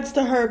 sides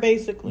to her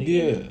basically.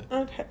 Yeah.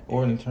 Okay.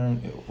 Or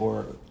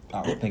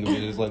I would think of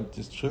it as like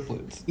just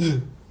triplets.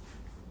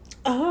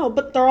 Oh,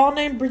 but they're all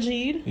named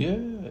Brigitte? Yeah,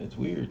 it's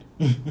weird.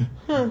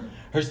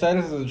 Her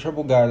status as a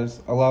triple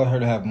goddess allowed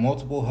her to have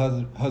multiple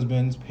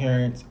husbands,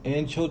 parents,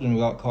 and children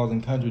without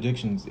causing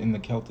contradictions in the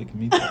Celtic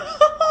mythos.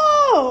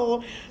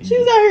 Oh, she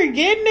was out here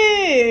getting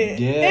it.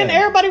 Yeah. And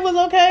everybody was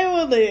okay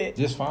with it.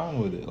 Just fine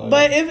with it. Like,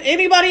 but if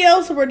anybody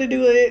else were to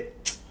do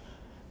it,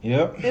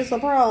 it's a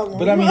problem.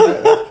 But I mean,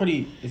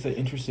 it's an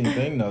interesting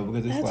thing though,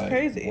 because it's that's like,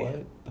 crazy.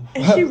 What?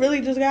 And she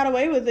really just got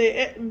away with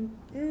it.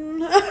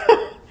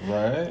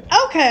 Right?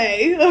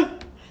 Okay.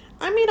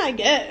 I mean, I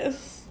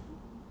guess.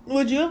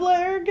 Would you have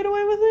let her get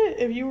away with it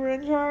if you were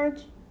in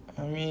charge?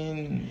 I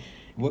mean,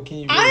 what can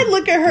you do? I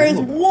look at her as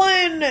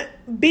one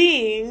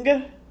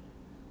being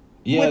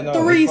Yeah, with no,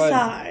 three it's like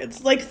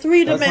sides, like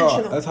three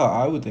dimensional. that's how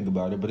I would think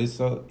about it. But it's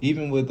so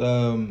even with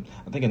I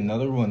think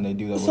another one they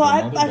do that So with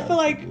another I guy. feel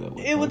They like do that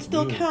with. it So would it's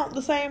still weird. count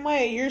the same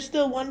way. You're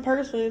still one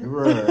person.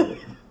 Right.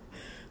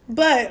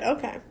 But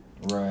okay.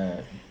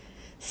 Right.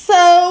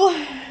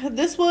 So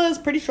this was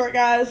pretty short,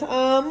 guys.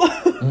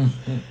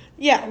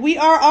 Yeah, we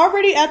are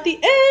already at the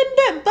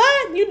end,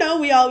 but you know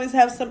we always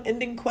have some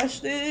ending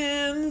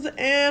questions,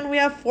 and we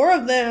have 4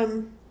 of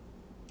them,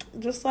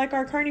 just like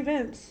our current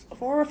events.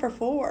 4 for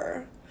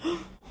 4.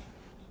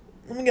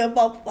 Let me go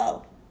 4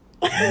 for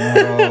 4.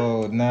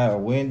 No, not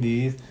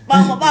Wendy's.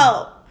 4 for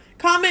 4.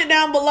 Comment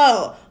down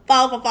below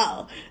 4 for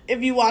 4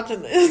 if you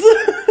watching this.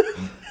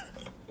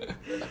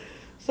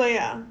 So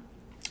yeah,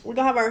 we're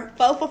gonna have our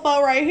 4 for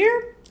 4 right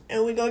here,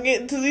 and we're gonna get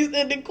into these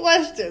ending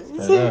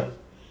questions.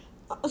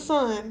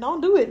 Son, don't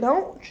do it.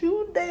 Don't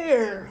you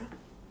dare.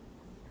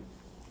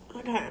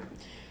 Okay.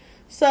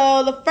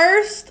 So the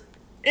first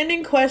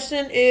ending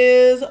question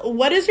is,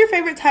 what is your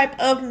favorite type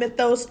of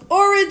mythos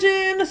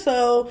origin?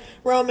 So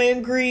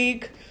Roman,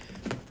 Greek,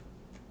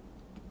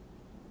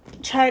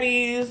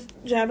 Chinese,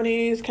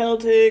 Japanese,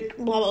 Celtic,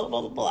 blah, blah,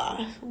 blah, blah,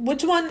 blah.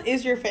 Which one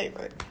is your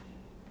favorite?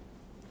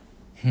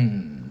 If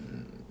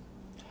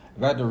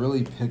I had to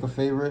really pick a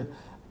favorite,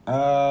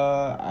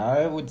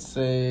 I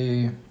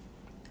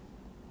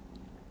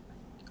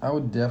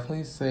would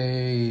definitely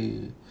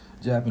say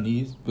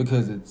Japanese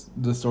because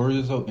the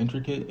stories are so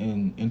intricate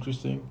and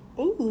interesting.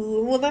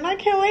 Ooh, well then I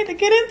can't wait to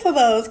get into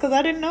those because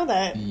I didn't know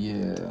that.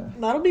 Yeah.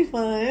 That'll be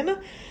fun.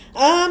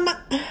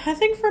 I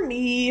think for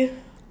me,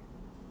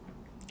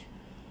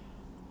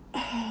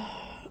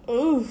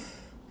 ooh,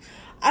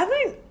 I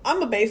think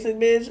I'm a basic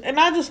bitch, and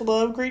I just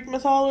love Greek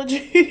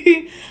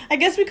mythology. I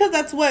guess because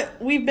that's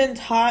what we've been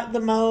taught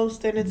the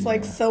most, and it's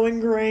like so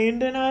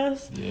ingrained in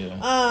us.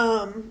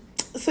 Yeah.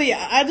 So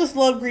yeah, I just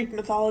love Greek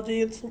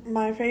mythology. It's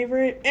my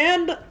favorite,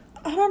 and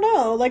I don't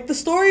know, like the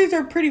stories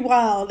are pretty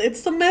wild.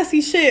 It's some messy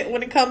shit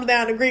when it comes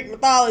down to Greek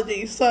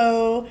mythology.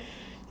 So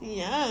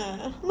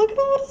yeah, look at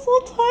all this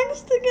little tongue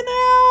sticking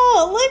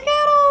out. Look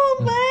at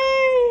him,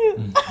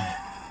 babe.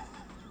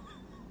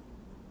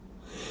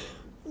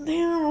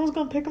 Damn, I was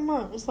gonna pick them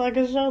up so I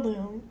could show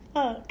them.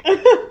 Fuck.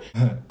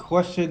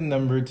 Question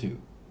number 2.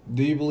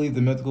 Do you believe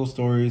the mythical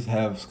stories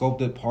have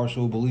sculpted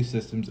partial belief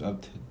systems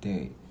of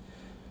today?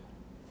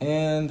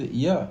 And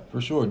yeah,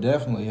 for sure,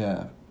 definitely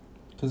have.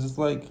 Because it's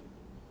like,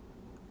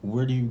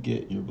 where do you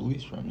get your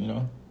beliefs from, you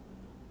know?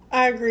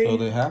 I agree. So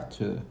they have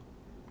to,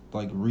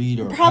 like, read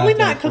or probably pass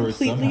not down stories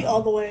completely somehow.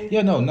 all the way.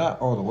 Yeah, no, not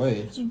all the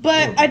way.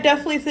 But I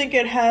definitely think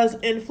it has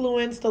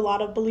influenced a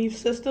lot of belief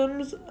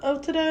systems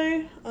of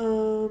today.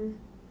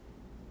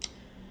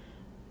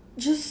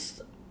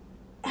 Just,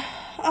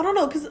 I don't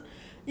know, because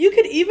you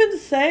could even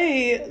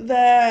say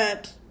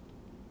that,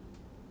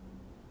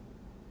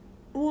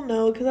 well,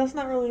 no, because that's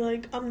not really,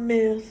 like, a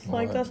myth. What?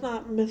 Like, that's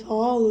not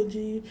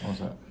mythology. What's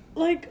that?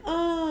 Like,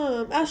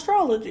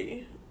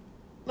 astrology.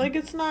 Like,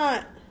 it's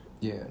not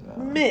Yeah,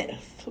 no.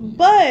 myth. Yeah.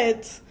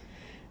 But,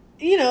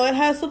 you know, it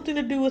has something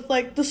to do with,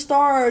 like, the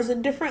stars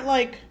and different,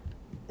 like,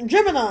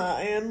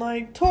 Gemini and,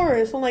 like,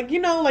 Taurus and, like, you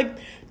know, like,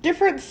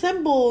 different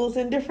symbols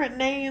and different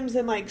names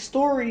and, like,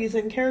 stories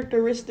and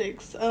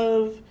characteristics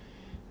of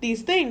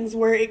these things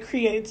where it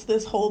creates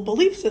this whole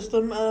belief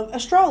system of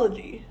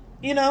astrology,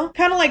 you know?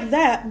 Kind of like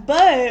that,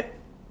 but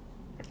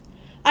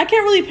I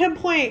can't really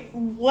pinpoint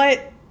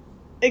what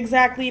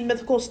exactly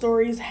mythical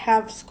stories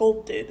have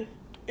sculpted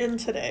in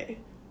today.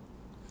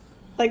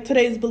 Like,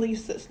 today's belief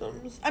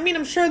systems. I mean,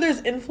 I'm sure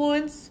there's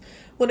influence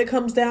when it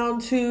comes down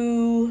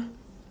to,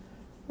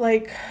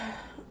 like,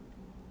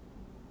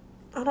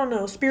 I don't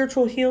know,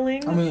 spiritual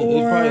healing, I mean,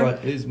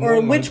 it's more or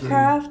likely,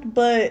 witchcraft,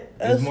 but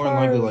it's more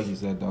likely, like you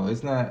said, though.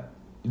 It's not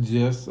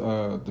just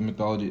the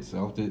mythology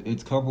itself.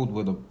 It's coupled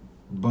with a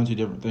bunch of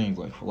different things,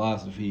 like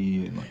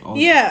philosophy and, like, all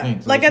these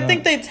things. So like, I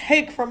think they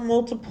take from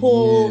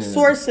multiple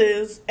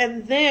sources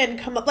and then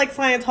come up, like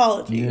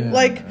Scientology. Yeah.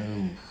 Like,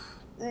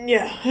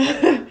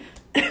 yeah.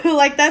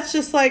 Like, that's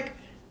just, like,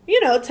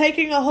 you know,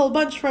 taking a whole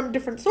bunch from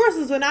different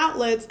sources and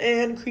outlets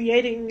and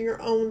creating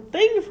your own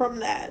thing from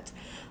that.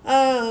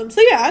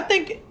 So yeah, I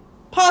think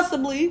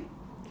possibly,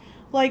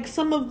 like,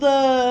 some of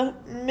the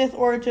myth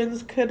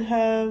origins could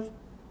have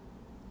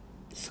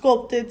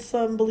sculpted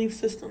some belief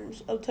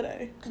systems of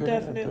today.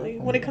 Definitely.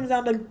 When it comes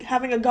down to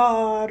having a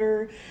god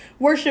or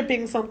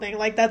worshiping something,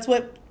 like, that's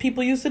what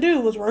people used to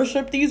do, was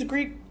worship these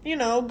Greek, you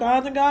know,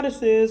 gods and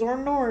goddesses, or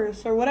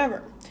Norse or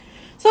whatever.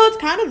 So it's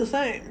kind of the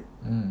same.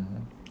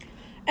 Mm-hmm.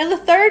 And the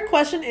third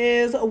question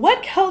is,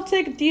 what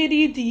Celtic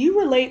deity do you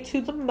relate to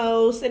the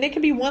most? And it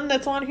can be one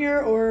that's on here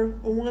or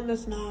one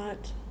that's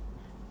not.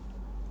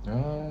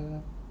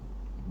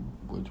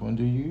 Which one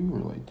do you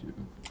relate to?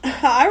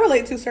 I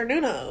relate to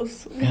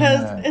Cernunnos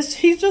because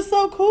he's just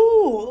so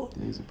cool.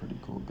 He's a pretty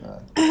cool guy.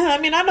 I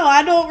mean, I know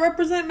I don't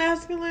represent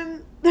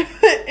masculine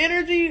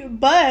energy,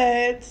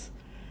 but,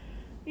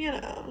 you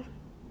know,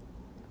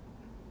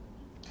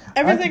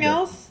 everything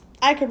else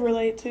I could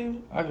relate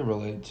to. I could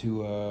relate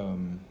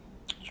to,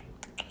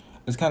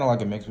 it's kind of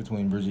like a mix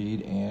between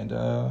Brigitte and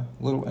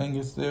Little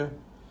Angus there.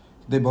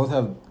 they both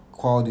have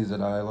qualities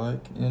that I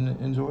like and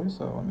enjoy.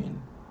 So I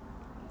mean,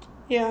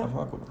 Yeah. I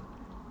fuck with them.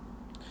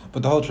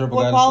 But the whole triple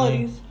What goddess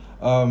qualities?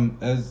 thing,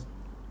 as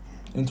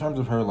in terms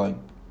of her like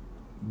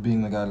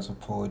being the goddess of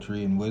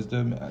poetry and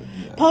wisdom,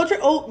 yeah. Poetry.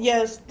 Oh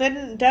yes,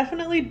 then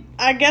definitely.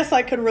 I guess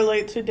I could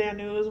relate to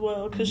Danu as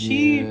well because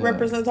she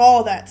represents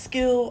all that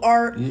skill,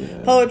 art,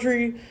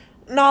 poetry,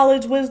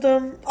 knowledge,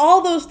 wisdom,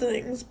 all those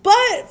things.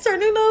 But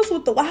Cernunnos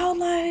with the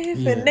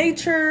wildlife and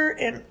nature,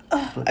 and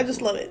I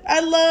just love it.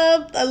 I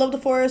love the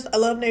forest. I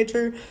love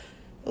nature.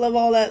 I love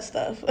all that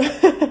stuff.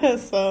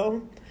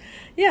 So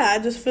yeah, I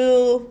just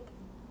feel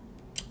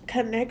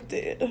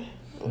connected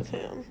with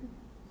him.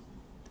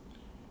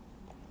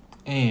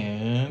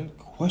 And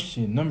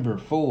question number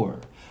 4.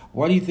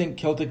 Why do you think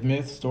Celtic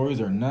myth stories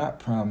are not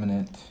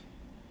prominent?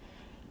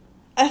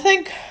 I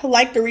think,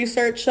 like the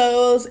research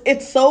shows,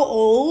 it's so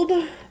old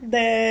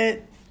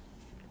that,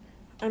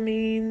 I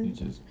mean... You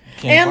just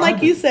can't and like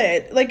find it. you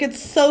said, like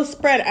it's so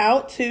spread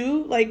out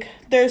too. Like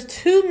there's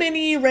too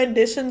many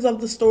renditions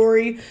of the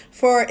story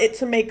for it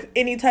to make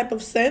any type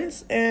of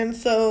sense. And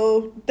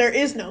so there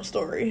is no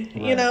story,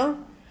 you know?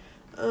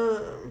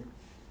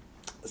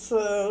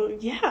 So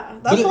yeah,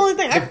 that's the only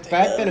thing. The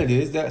fact that it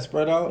is that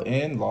spread out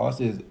and lost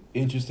is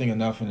interesting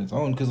enough in its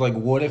own. Because like,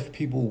 what if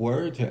people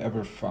were to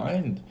ever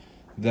find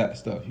that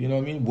stuff? You know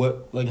what I mean?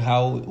 What would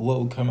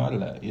come out of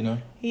that? You know?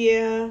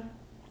 Yeah,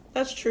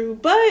 that's true.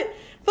 But I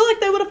feel like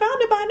they would have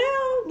found it by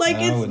now. Like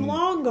it's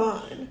long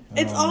gone.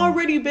 It's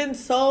already been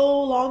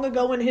so long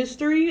ago in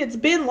history. It's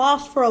been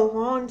lost for a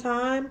long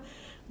time.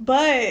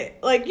 But,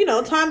 like, you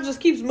know, time just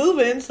keeps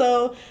moving.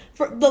 So,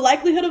 for the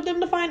likelihood of them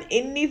to find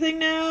anything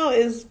now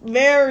is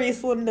very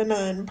slim to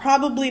none.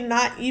 Probably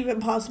not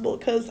even possible.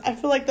 Because I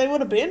feel like they would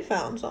have been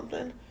found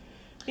something.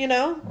 You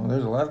know? Well,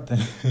 there's a lot of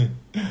things.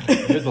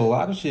 There's a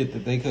lot of shit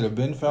that they could have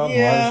been found.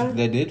 Yeah. A lot of shit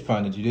they did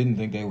find that you didn't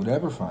think they would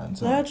ever find.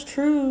 So. That's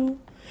true.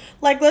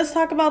 Like, let's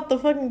talk about the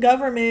fucking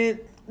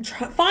government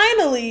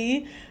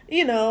finally,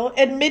 you know,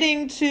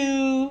 admitting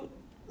to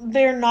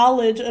their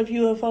knowledge of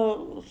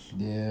UFOs.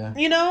 Yeah.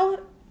 You know?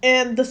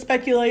 And the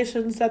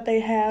speculations that they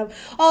have.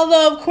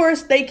 Although, of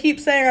course, they keep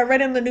saying, I read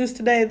in the news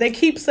today, they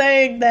keep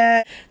saying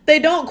that they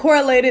don't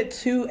correlate it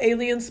to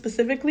aliens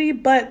specifically,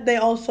 but they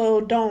also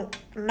don't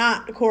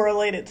not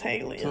correlate it to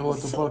aliens. So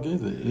what the fuck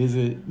is it? Is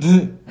it...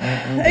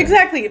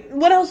 Exactly.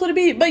 What else would it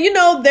be? But, you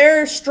know,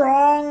 their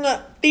strong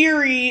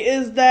theory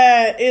is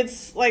that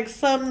it's like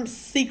some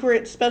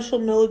secret special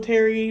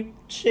military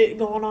shit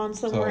going on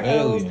somewhere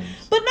else.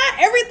 But not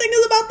everything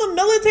is about the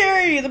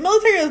military. The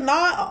military is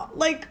not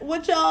like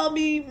what y'all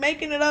be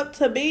making it up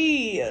to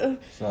be.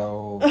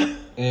 So,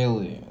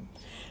 aliens.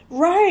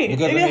 Right.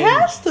 Because, it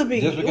has to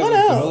be. Just because what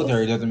it's else? the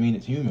military doesn't mean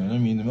it's human. I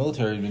mean, the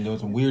military has been doing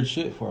some weird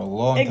shit for a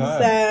long time.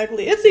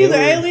 Exactly. It's either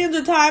aliens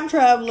or time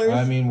travelers.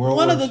 I mean, World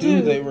One War of the II,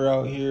 two. they were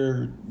out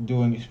here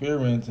doing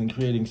experiments and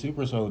creating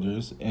super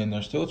soldiers, and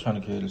they're still trying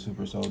to create a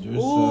super soldier.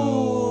 Ooh,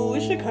 so we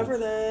should cover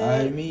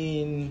that. I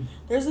mean...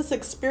 There's this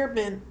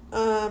experiment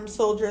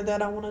soldier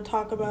that I want to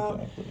talk about.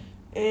 Exactly.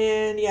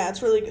 And yeah,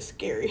 it's really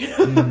scary.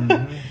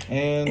 Mm-hmm.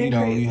 And you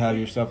know, crazy. you have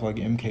your stuff like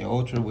MK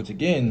Ultra, which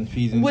again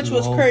feeds into Which the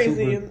was whole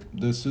crazy.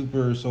 the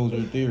super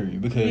soldier theory,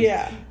 because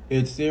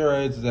it's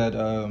theorized that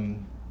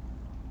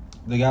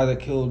the guy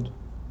that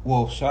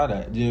shot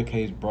at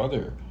JFK's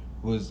brother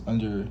was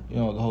under, you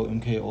know, the whole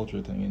MK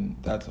Ultra thing, and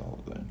that's a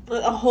whole thing.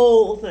 A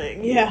whole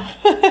thing, yeah.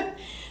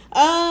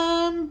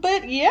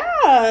 But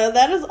yeah,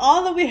 that is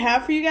all that we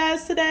have for you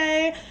guys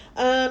today.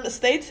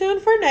 Stay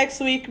tuned for next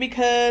week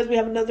because we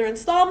have another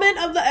installment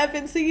of the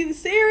FNC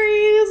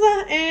series,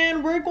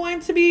 and we're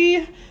going to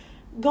be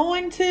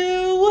going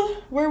to,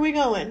 where are we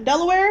going?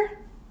 Delaware?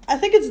 I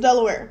think it's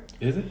Delaware.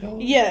 Is it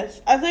Delaware?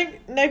 Yes, I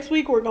think next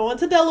week we're going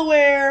to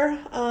Delaware.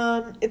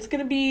 It's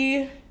gonna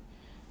be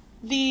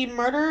the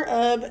murder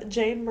of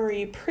Jane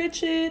Marie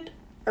Pritchard.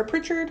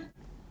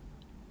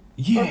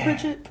 Yeah. Or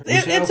Pritchard.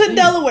 It's in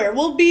Delaware.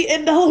 We'll be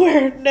in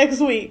Delaware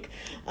next week.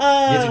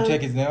 Get your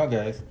tickets now,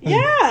 guys.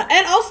 Yeah,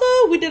 and also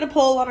we did a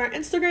poll on our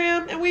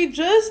Instagram, and we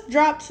just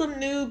dropped some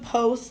new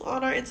posts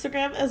on our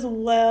Instagram as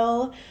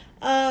well.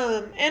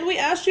 And we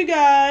asked you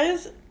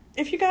guys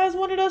if you guys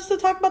wanted us to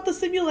talk about the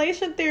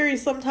simulation theory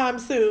sometime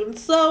soon.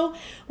 So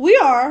we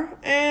are,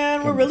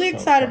 and we're really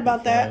excited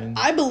about that.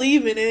 I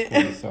believe in it.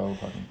 It's so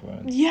fucking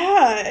fun.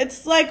 Yeah,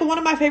 it's like one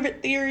of my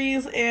favorite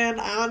theories, and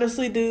I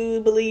honestly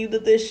do believe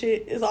that this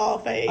shit is all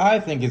fake. I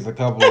think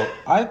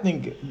I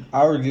think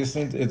our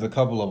existence is a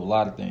couple of a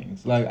lot of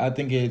things. Like, I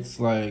think it's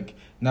like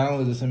not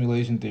only the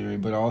simulation theory,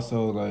 but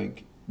also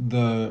like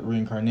the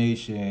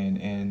reincarnation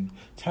and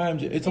time.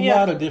 It's a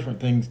lot of different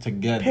things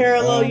together.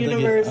 Parallel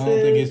universes. I don't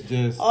think it's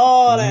just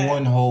all that.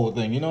 one whole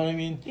thing. You know what I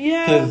mean?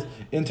 Yeah. Because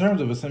in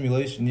terms of a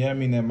simulation, I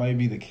mean, that might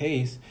be the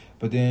case,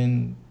 but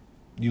then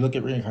you look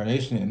at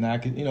reincarnation, and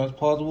that could, it's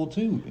plausible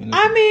too.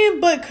 I mean,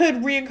 but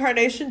could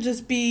reincarnation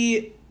just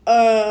be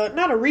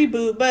not a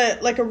reboot,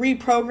 but like a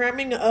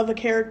reprogramming of a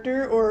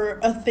character or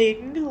a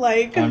thing?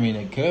 Like, I mean,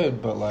 it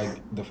could, but like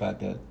the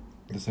fact that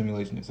the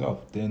simulation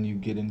itself, then you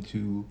get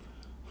into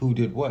who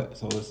did what.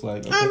 So it's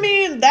like, okay. I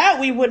mean, that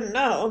we wouldn't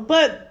know,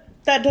 but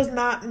That does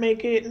not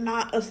make it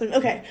not a sim.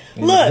 Okay,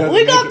 It look, doesn't we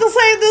make got it- to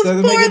say this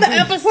doesn't for make it the true.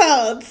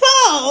 episode.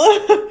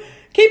 So,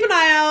 keep an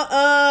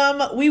eye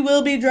out. We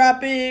will be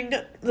dropping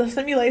the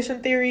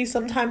simulation theory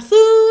sometime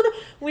soon.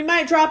 We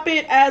might drop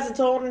it as its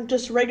own,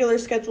 just regular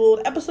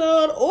scheduled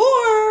episode,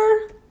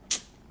 or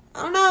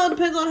I don't know.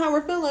 Depends on how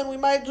we're feeling. We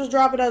might just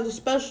drop it as a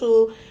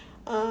special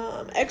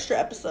extra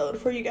episode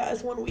for you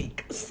guys 1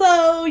 week.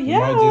 So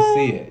yeah, You might just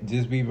see it.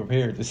 Just be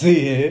prepared to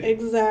see it.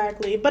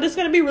 exactly. But it's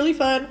gonna be really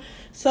fun.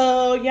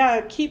 So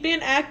yeah, keep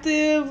being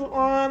active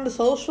on the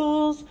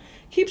socials.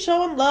 Keep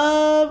showing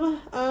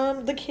love.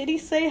 The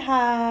kitties say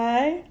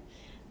hi.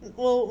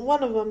 Well,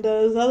 one of them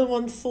does. The other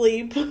ones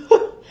sleep.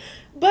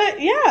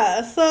 But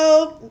yeah,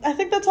 so I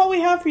think that's all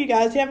we have for you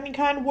guys. Do you have any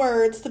kind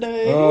words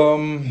today?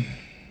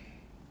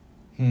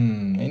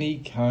 Any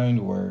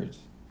kind words.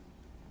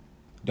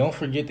 Don't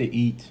forget to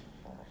eat.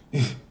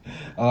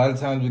 A lot of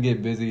times we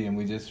get busy and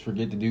we just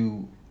forget to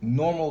do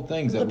normal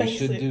things that The we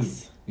should do.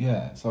 basics.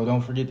 Yeah, so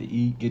don't forget to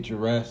eat, get your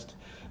rest,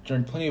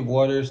 drink plenty of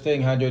water.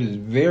 Staying hydrated is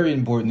very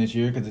important this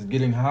year because it's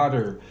getting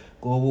hotter.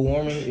 Global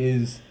warming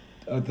is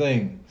a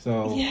thing.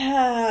 So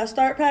Yeah,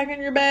 start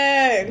packing your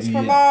bags for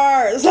Yeah.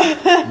 Mars.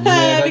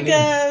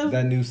 Because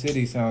that new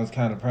city sounds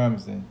kind of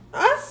promising.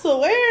 I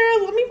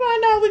swear, let me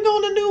find out we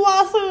going to New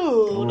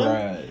Wahoo.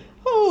 Right.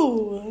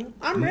 Ooh,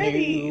 I'm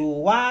ready.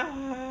 Why?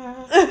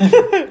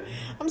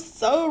 I'm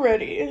so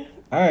ready.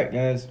 All right,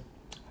 guys.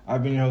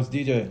 I've been your host,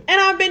 DJ.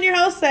 And I've been your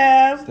host,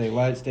 Sav. Stay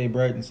light, stay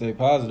bright, and stay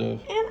positive.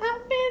 And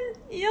I've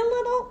been your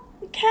little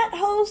cat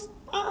host,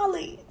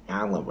 Ollie.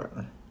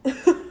 Oliver.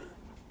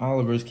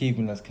 Oliver's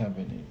keeping us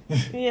company.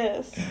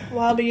 Yes,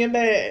 while being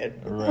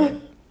bad. Right.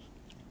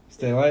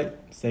 Stay light,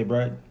 stay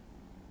bright,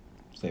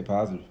 stay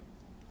positive.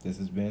 This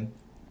has been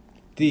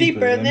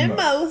Deeper than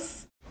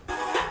most.